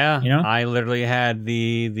 Yeah, you know, I literally had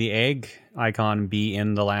the egg icon be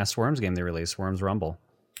in the last Worms game they released, Worms Rumble.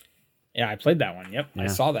 Yeah, I played that one. Yep, yeah. I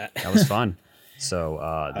saw that. That was fun.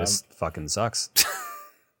 So this fucking sucks.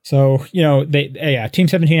 So, you know, Team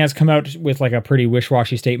 17 has come out with like a pretty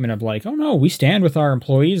wish-washy statement of like, oh no, we stand with our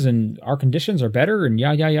employees and our conditions are better and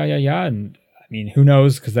yeah. And I mean, who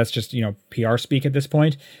knows? Because that's just, you know, PR speak at this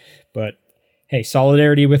point. But hey,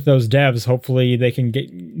 solidarity with those devs. Hopefully they can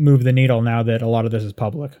move the needle now that a lot of this is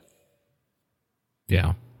public.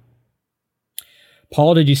 Yeah.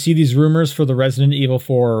 Paul, did you see these rumors for the Resident Evil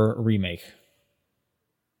 4 remake?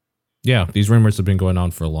 Yeah, these rumors have been going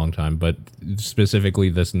on for a long time, but specifically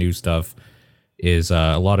this new stuff is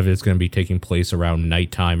a lot of it's going to be taking place around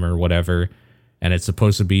nighttime or whatever, and it's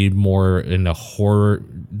supposed to be more in the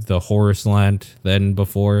horror slant than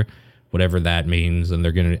before, whatever that means, and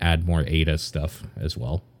they're going to add more Ada stuff as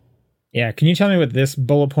well. Yeah, can you tell me what this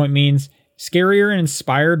bullet point means? Scarier and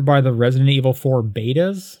inspired by the Resident Evil 4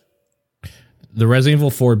 betas? The Resident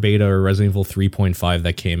Evil 4 beta or Resident Evil 3.5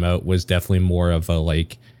 that came out was definitely more of a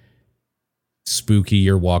like spooky,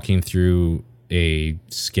 you're walking through a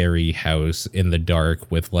scary house in the dark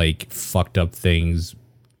with like fucked up things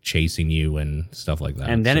chasing you and stuff like that.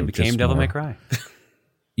 And then it became Devil May Cry.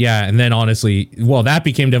 Yeah, and then honestly, well, that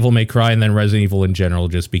became Devil May Cry, and then Resident Evil in general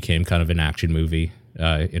just became kind of an action movie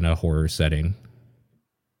in a horror setting.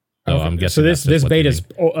 So okay. I'm guessing. So this beta is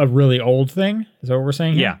a really old thing? Is that what we're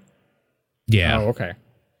saying here? Yeah. Yeah. Oh, okay.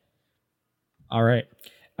 All right.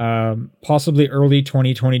 Possibly early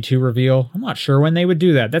 2022 reveal. I'm not sure when they would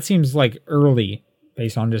do that. That seems like early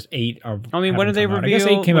based on just 8 of. I mean, when did they reveal? I guess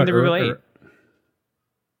 8 came out early.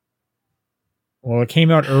 Well, it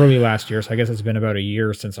came out early last year, so I guess it's been about a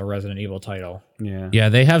year since a Resident Evil title. Yeah. Yeah,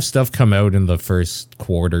 they have stuff come out in the first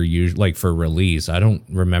quarter, usually, like for release. I don't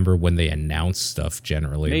remember when they announce stuff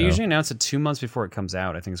generally. They though. usually announce it 2 months before it comes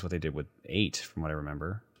out. I think is what they did with 8, from what I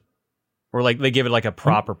remember. Or like they give it like a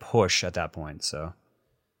proper push at that point. So.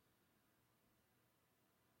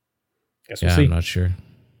 Guess we'll see. I'm not sure.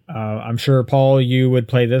 I'm sure, Paul, you would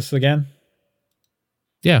play this again.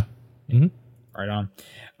 Yeah. Mm-hmm. Right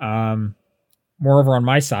on. Moreover, on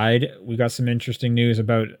my side, we got some interesting news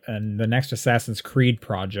about the next Assassin's Creed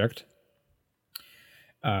project.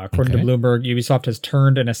 According to Bloomberg, Ubisoft has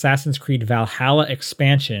turned an Assassin's Creed Valhalla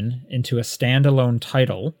expansion into a standalone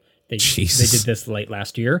title. They did this late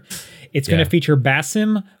last year. It's going to feature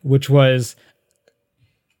Basim, which was,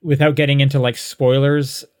 without getting into like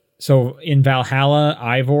spoilers, so in Valhalla,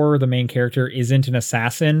 Ivor, the main character, isn't an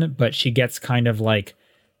assassin, but she gets kind of like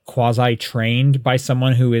quasi-trained by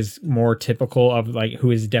someone who is more typical of like,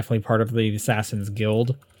 who is definitely part of the Assassin's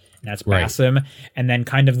Guild. And that's Basim. Right. And then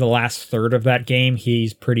kind of the last third of that game,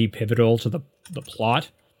 he's pretty pivotal to the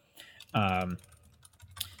plot.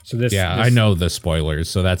 So this, I know the spoilers,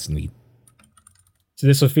 so that's neat. So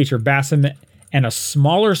this will feature Basim and a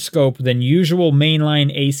smaller scope than usual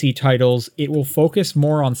mainline AC titles. It will focus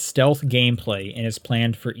more on stealth gameplay and is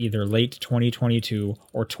planned for either late 2022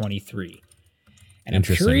 or 23. And I'm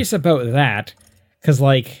curious about that because,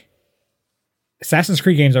 like, Assassin's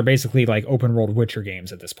Creed games are basically like open world Witcher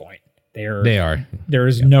games at this point. They are. There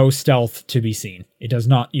is no stealth to be seen. It does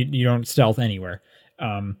not. You don't stealth anywhere.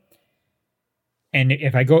 And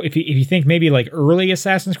if you think maybe like early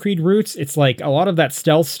Assassin's Creed roots, it's like a lot of that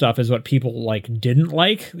stealth stuff is what people like didn't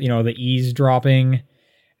like. You know, the eavesdropping,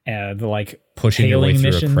 the like pushing your way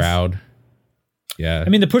through a crowd. Yeah, I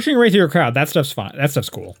mean the pushing your way through a crowd, that stuff's fine. That stuff's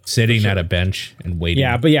cool. Sitting at a bench and waiting.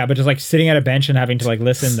 Yeah, but just like sitting at a bench and having to like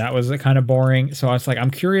listen, that was kind of boring. So I was like,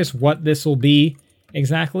 I'm curious what this will be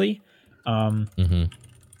exactly. And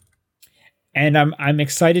I'm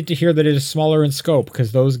excited to hear that it is smaller in scope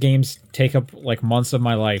because those games take up like months of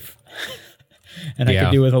my life. And I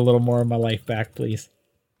could do with a little more of my life back, please.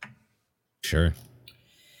 Sure.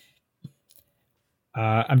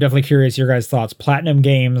 I'm definitely curious your guys' thoughts. Platinum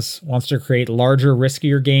Games wants to create larger,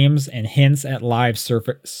 riskier games and hints at live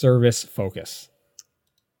service focus.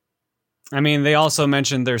 I mean, they also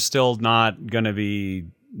mentioned they're still not going to be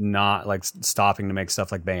stopping to make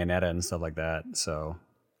stuff like Bayonetta and stuff like that. So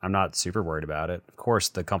I'm not super worried about it. Of course,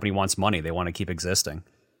 the company wants money. They want to keep existing.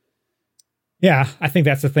 Yeah, I think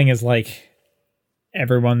that's the thing is like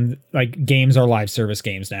everyone, like games are live service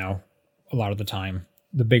games now a lot of the time.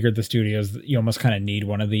 The bigger the studios, you almost kind of need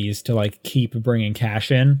one of these to like keep bringing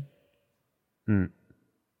cash in.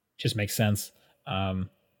 Just makes sense.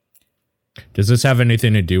 Does this have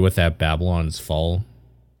anything to do with that Babylon's Fall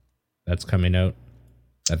that's coming out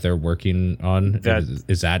that they're working on?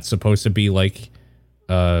 Is that supposed to be like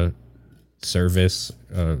service?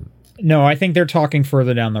 No, I think they're talking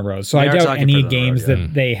further down the road. So I doubt any games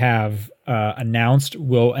that they have announced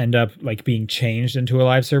will end up like being changed into a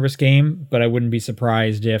live service game, but I wouldn't be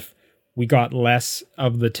surprised if we got less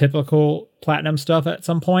of the typical Platinum stuff at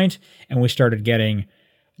some point and we started getting,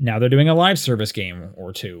 now they're doing a live service game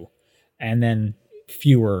or two, and then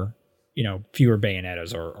fewer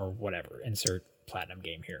Bayonettas or whatever. Insert Platinum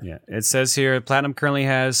game here. Yeah, it says here Platinum currently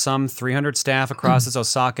has some 300 staff across its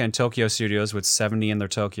Osaka and Tokyo studios, with 70 in their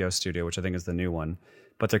Tokyo studio, which I think is the new one.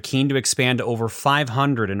 But they're keen to expand to over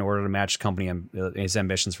 500 in order to match his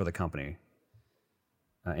ambitions for the company.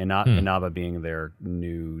 Inaba being their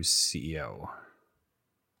new CEO.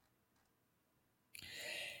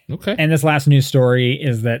 Okay. And this last news story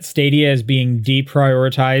is that Stadia is being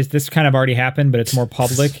deprioritized. This kind of already happened, but it's more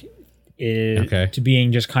public. To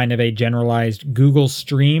being just kind of a generalized Google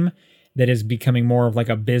stream that is becoming more of like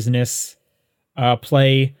a business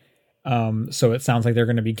play. So it sounds like they're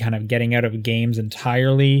going to be kind of getting out of games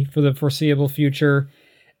entirely for the foreseeable future.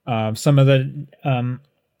 Some of the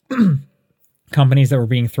companies that were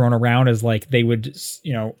being thrown around is like they would,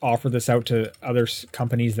 offer this out to other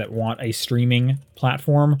companies that want a streaming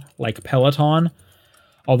platform like Peloton.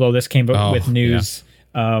 Although this came with news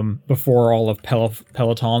before all of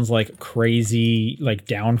Peloton's like crazy like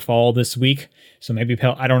downfall this week. So maybe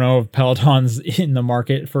I don't know if Peloton's in the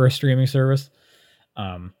market for a streaming service.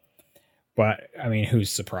 But I mean, who's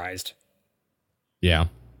surprised? Yeah.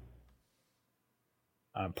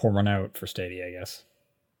 Pour one out for Stadia, I guess.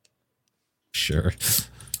 Sure.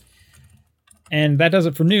 And that does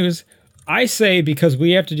it for news. I say because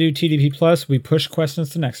we have to do TDP Plus, we push questions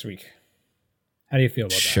to next week. How do you feel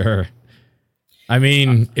about that? Sure. I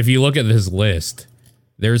mean, if you look at this list,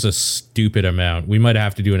 there's a stupid amount. We might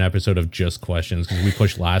have to do an episode of just questions because we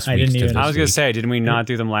pushed last week. I was going to say, didn't we not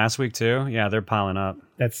do them last week too? Yeah, they're piling up.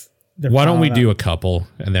 Why don't we do a couple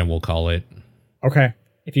and then we'll call it? Okay.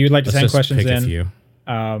 If you would like to send questions in,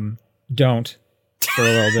 don't for a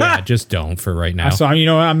little bit. Yeah, just don't for right now. So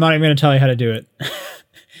I'm not even going to tell you how to do it.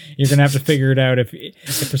 You're going to have to figure it out. If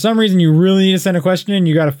for some reason you really need to send a question in,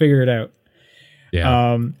 you got to figure it out.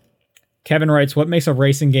 Yeah. Kevin writes, what makes a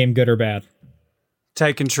racing game good or bad?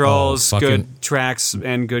 Tight controls, good tracks,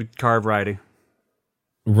 and good car variety.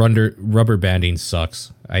 Rubber banding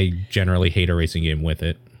sucks. I generally hate a racing game with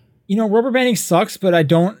it. Rubber banding sucks, but I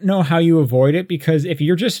don't know how you avoid it, because if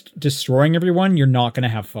you're just destroying everyone, you're not going to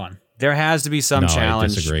have fun. There has to be some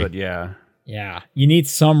challenge, but yeah. Yeah, you need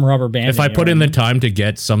some rubber banding. If I put in the time to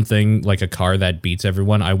get something like a car that beats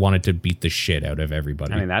everyone, I want it to beat the shit out of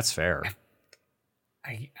everybody. I mean, that's fair.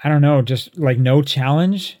 I don't know, just like no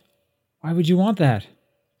challenge? Why would you want that?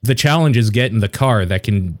 The challenge is getting the car that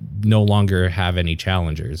can no longer have any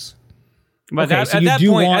challengers. But at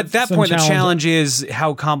that point, the challenge is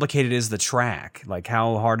how complicated is the track? Like,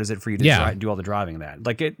 how hard is it for you to do all the driving that?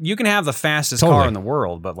 Like, you can have the fastest car in the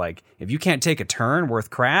world, but like, if you can't take a turn worth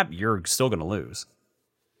crap, you're still going to lose.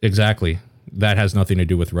 Exactly. That has nothing to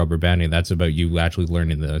do with rubber banding. That's about you actually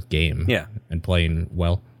learning the game and playing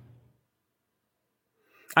well.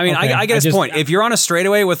 I mean, Okay, I get his just- point. If you're on a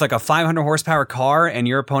straightaway with like a 500 horsepower car and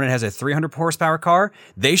your opponent has a 300 horsepower car,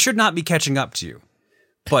 they should not be catching up to you.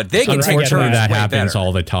 But they can take Unfortunately, turns that way happens better.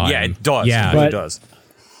 all the time. Yeah, it does. Yeah. It really But- does.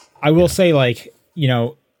 I will say, like, you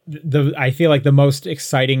know, I feel like the most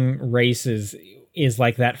exciting races is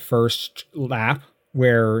like that first lap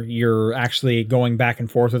where you're actually going back and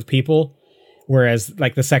forth with people, whereas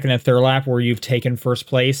like the second and third lap where you've taken first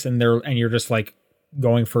place and you're just like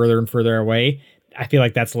going further and further away. I feel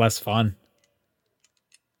like that's less fun.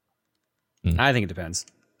 I think it depends.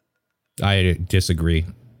 I disagree.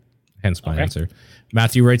 Hence my answer.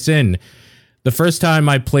 Matthew writes in, the first time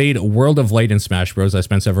I played World of Light in Smash Bros, I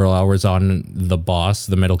spent several hours on the boss,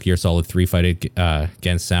 the Metal Gear Solid 3 fight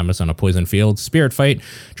against Samus on a poison field. Spirit fight.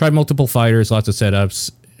 Tried multiple fighters, lots of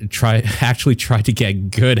setups. Actually tried to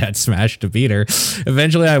get good at Smash to beat her.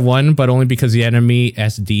 Eventually I won, but only because the enemy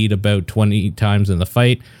SD'd about 20 times in the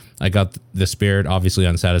fight. I got the Spirit, obviously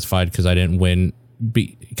unsatisfied because I didn't win.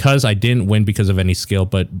 Because of any skill,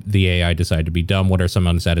 but the AI decided to be dumb. What are some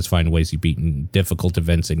unsatisfying ways you beat in difficult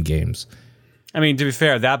events in games? I mean, to be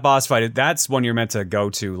fair, that boss fight, that's one you're meant to go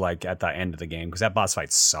to like at the end of the game because that boss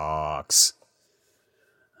fight sucks.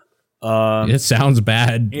 It sounds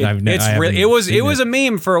bad. It was a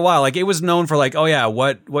meme for a while. Like it was known for like, oh yeah,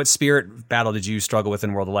 what spirit battle did you struggle with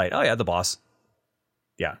in World of Light? Oh yeah, the boss.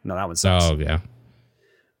 Yeah, no, that one sucks. Oh yeah.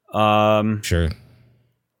 Sure.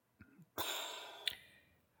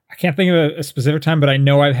 I can't think of a specific time, but I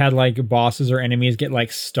know I've had like bosses or enemies get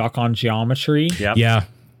like stuck on geometry. Yep. Yeah.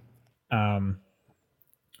 Um,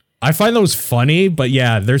 I find those funny, but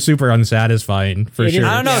yeah, they're super unsatisfying for It is- sure.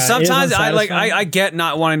 I don't know. Yeah, it is Sometimes unsatisfying. I get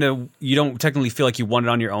not wanting to. You don't technically feel like you won it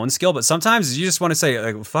on your own skill, but sometimes you just want to say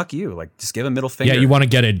like, "Fuck you!" Like just give a middle finger. Yeah, you want to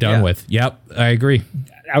get it done Yeah. with. Yep, I agree.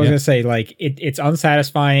 I was gonna say like it's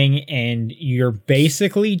unsatisfying and you're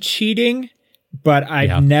basically cheating, but I've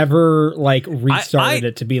Yeah. never like restarted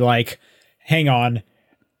it to be like, hang on,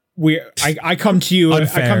 I come to you. I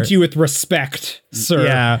Unfair. come to you with respect, sir.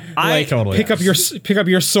 Yeah, I totally pick up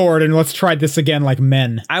your sword and let's try this again like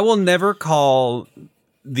men. I will never call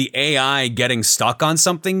the AI getting stuck on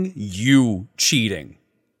something you cheating.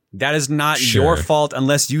 That is not your Sure. fault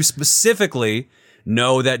unless you specifically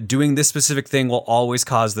know that doing this specific thing will always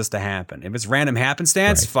cause this to happen. If it's random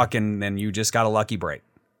happenstance, Right. fucking, then you just got a lucky break.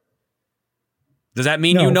 Does that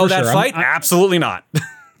mean No, you know for that sure. fight? Absolutely not.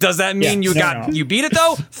 Does that mean Yeah, no. you beat it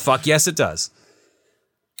though? Fuck yes, it does.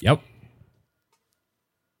 Yep.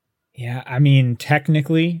 Yeah, I mean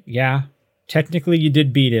technically you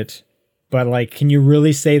did beat it, but like, can you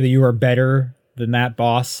really say that you are better than that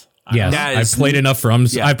boss? Yes, That I've is- played enough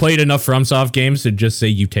Yeah. I played enough FromSoft games to just say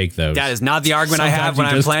you take those. That is not the argument I have Sometimes when you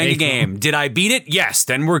I'm just playing a take game. Did I beat it? Yes,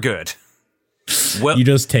 then we're good. Well, You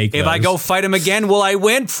just take if I those. go fight him again, will I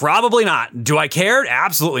win? Probably not. Do I care?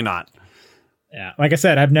 Absolutely not. Yeah, like I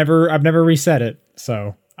said, I've never reset it,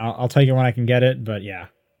 so I'll take it when I can get it. But yeah,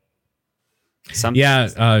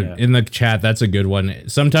 In the chat, that's a good one.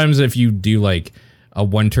 Sometimes if you do like a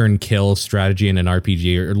one-turn kill strategy in an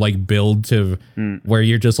RPG or like build to where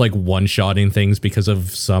you're just like one-shotting things because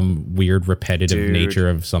of some weird repetitive Dude. nature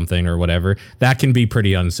of something or whatever, that can be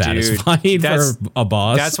pretty unsatisfying that's- for a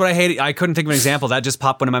boss. That's what I hate. I couldn't think of an example. That just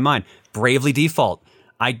popped into my mind. Bravely Default.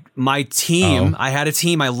 I had a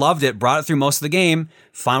team. I loved it. Brought it through most of the game.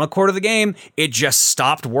 Final quarter of the game, it just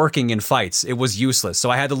stopped working in fights. It was useless.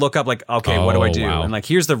 So I had to look up like, okay, what do I do? Wow. And like,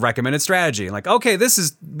 here's the recommended strategy. And like, okay, this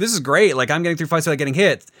is great. Like I'm getting through fights without getting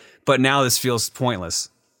hit, but now this feels pointless.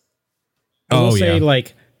 I will Oh, say yeah.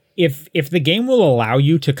 like if the game will allow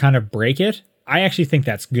you to kind of break it, I actually think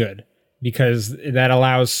that's good because that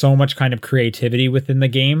allows so much kind of creativity within the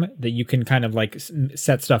game that you can kind of like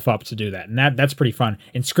set stuff up to do that, and that's pretty fun.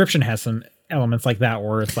 Inscription has some elements like that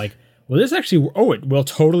where it's like, well, this actually, it will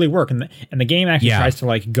totally work, and the game actually Yeah. tries to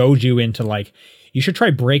like goad you into like, you should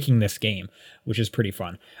try breaking this game, which is pretty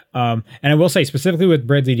fun. And I will say specifically with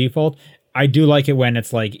Bravely Default, I do like it when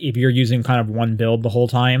it's like if you're using kind of one build the whole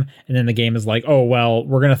time and then the game is like, oh, well,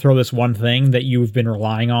 we're going to throw this one thing that you've been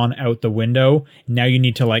relying on out the window. Now you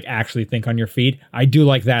need to like actually think on your feet. I do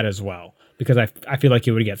like that as well because I feel like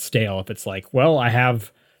it would get stale if it's like, well,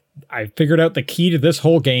 I figured out the key to this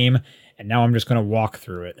whole game and now I'm just going to walk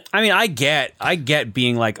through it. I mean, I get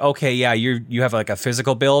being like, okay, yeah, you have like a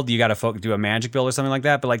physical build, you got to do a magic build or something like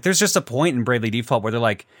that. But like, there's just a point in Bravely Default where they're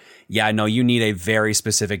like, yeah, no, you need a very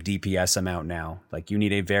specific DPS amount now. Like, you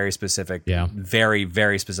need a very specific, very,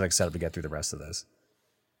 very specific setup to get through the rest of this.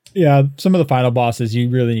 Yeah, some of the final bosses, you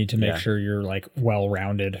really need to make Yeah. sure you're like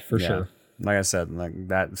well-rounded for sure. Like I said, like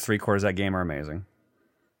that 3/4 of that game are amazing.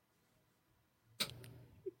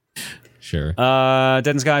 Sure. Dead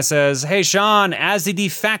in Sky says, "Hey Sean, as the de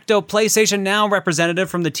facto PlayStation Now representative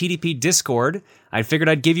from the TDP Discord, I figured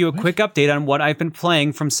I'd give you a quick update on what I've been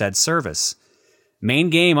playing from said service. Main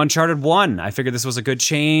game, Uncharted 1. I figured this was a good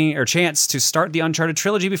chance to start the Uncharted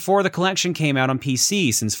trilogy before the collection came out on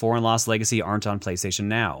PC, since 4 and Lost Legacy aren't on PlayStation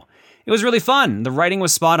Now. It was really fun. The writing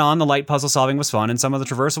was spot on, the light puzzle solving was fun, and some of the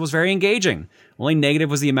traversal was very engaging. Only negative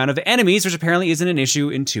was the amount of enemies, which apparently isn't an issue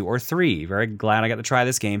in 2 or 3. Very glad I got to try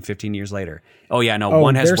this game 15 years later. Oh yeah, no,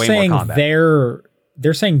 1 has way more combat.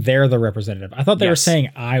 They're saying they're the representative. I thought they were saying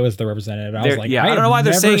I was the representative. I was like, yeah, I don't know why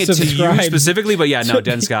they're saying it to you specifically, but yeah, no,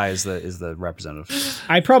 Dead in Sky is the representative.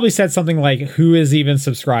 I probably said something like, "Who is even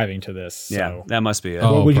subscribing to this?" So yeah, that must be it.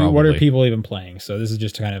 What are people even playing? So this is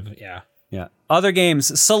just kind of Yeah. Other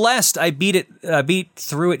games. Celeste, I beat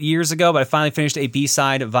through it years ago, but I finally finished a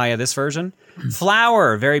B-side via this version.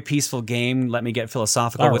 Flower, very peaceful game. Let me get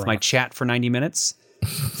philosophical with my chat for 90 minutes.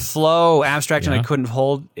 Flow, abstract, and it couldn't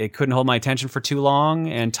hold my attention for too long.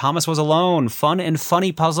 And Thomas Was Alone, fun and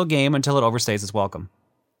funny puzzle game until it overstays its welcome.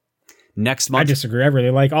 Next month, I disagree. I really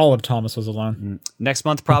like all of Thomas Was Alone. Next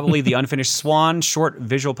month, probably the Unfinished Swan short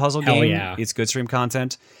visual puzzle game. Yeah. It's good stream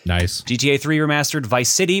content. Nice. GTA 3 Remastered Vice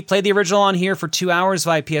City. Played the original on here for 2 hours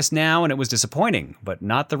via PS Now, and it was disappointing, but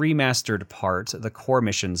not the remastered part. The core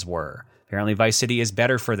missions were. Apparently Vice City is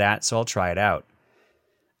better for that, so I'll try it out.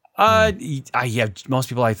 Yeah, most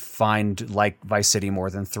people I find like Vice City more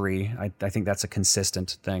than 3. I think that's a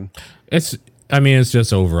consistent thing. It's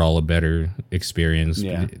just overall a better experience.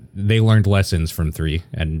 Yeah. They learned lessons from 3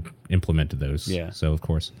 and implemented those. Yeah. So, of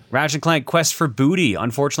course. Ratchet & Clank Quest for Booty.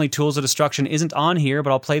 Unfortunately, Tools of Destruction isn't on here,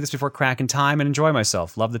 but I'll play this before cracking time and enjoy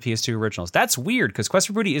myself. Love the PS2 originals. That's weird, because Quest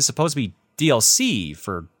for Booty is supposed to be DLC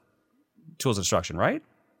for Tools of Destruction, right?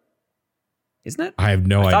 Isn't it? I have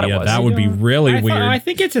no idea. That would be really weird. I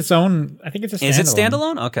think it's its own. I think it's a standalone. Is it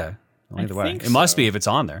standalone? Okay. Well, either way. think It must be if it's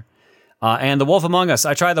on there. And The Wolf Among Us.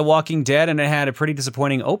 I tried The Walking Dead and it had a pretty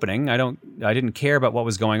disappointing opening. I didn't care about what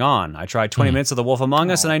was going on. I tried 20 minutes of The Wolf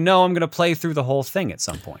Among Us and I know I'm going to play through the whole thing at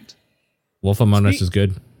some point. Wolf Among Us is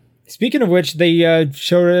good. Speaking of which, they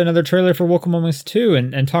showed another trailer for Wolf Among Us 2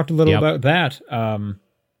 and talked a little about that. That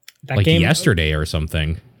like game yesterday or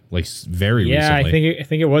something. Like very recently. I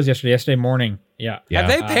think it was yesterday morning. Yeah. Have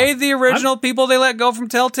they paid the original people they let go from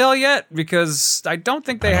Telltale yet? Because I don't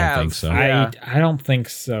think they have. Think so. Yeah. I don't think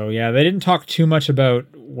so. Yeah, they didn't talk too much about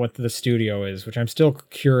what the studio is, which I'm still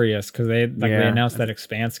curious because they announced that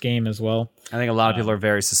Expanse game as well. I think a lot of people are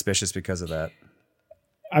very suspicious because of that.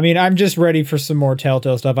 I mean, I'm just ready for some more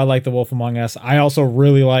Telltale stuff. I like The Wolf Among Us. I also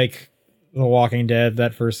really like The Walking Dead,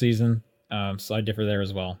 that first season. So I differ there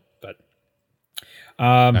as well. But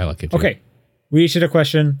I like it too. Okay, we each did a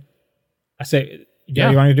question. I say, Yeah.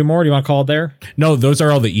 You want to do more? Do you want to call it there? No, those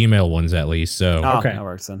are all the email ones at least. So Okay. That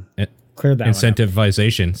works then. Clear that one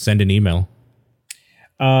incentivization. Send an email.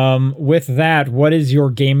 With that, what is your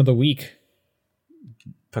game of the week?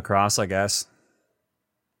 Pacross, I guess.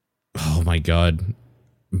 Oh my god.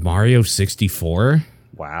 Mario 64?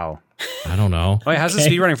 Wow. I don't know. Oh, yeah, how's the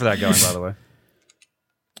speedrunning for that going, by the way?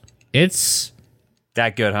 It's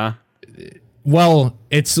That good, huh? well,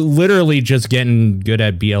 it's literally just getting good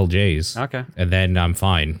at BLJs. Okay. And then I'm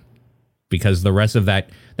fine. Because the rest of that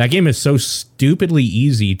game is so stupidly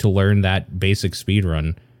easy to learn that basic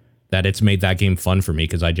speedrun that it's made that game fun for me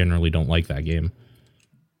because I generally don't like that game.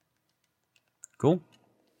 Cool.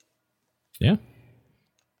 Yeah.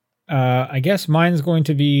 I guess mine's going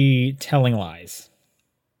to be Telling Lies.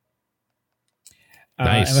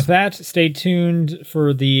 Nice. And with that, stay tuned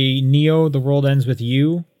for the Neo, The World Ends With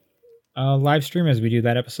You live stream as we do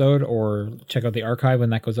that episode, or check out the archive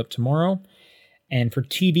when that goes up tomorrow. And for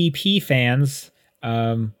TBP fans,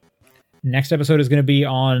 next episode is going to be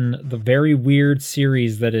on the very weird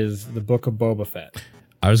series that is the Book of Boba Fett.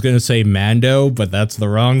 I was going to say Mando, but that's the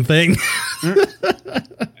wrong thing.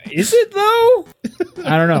 Is it though?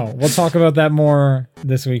 I don't know. We'll talk about that more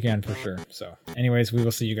this weekend for sure. So anyways, we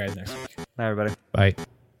will see you guys next week. Bye, everybody. Bye.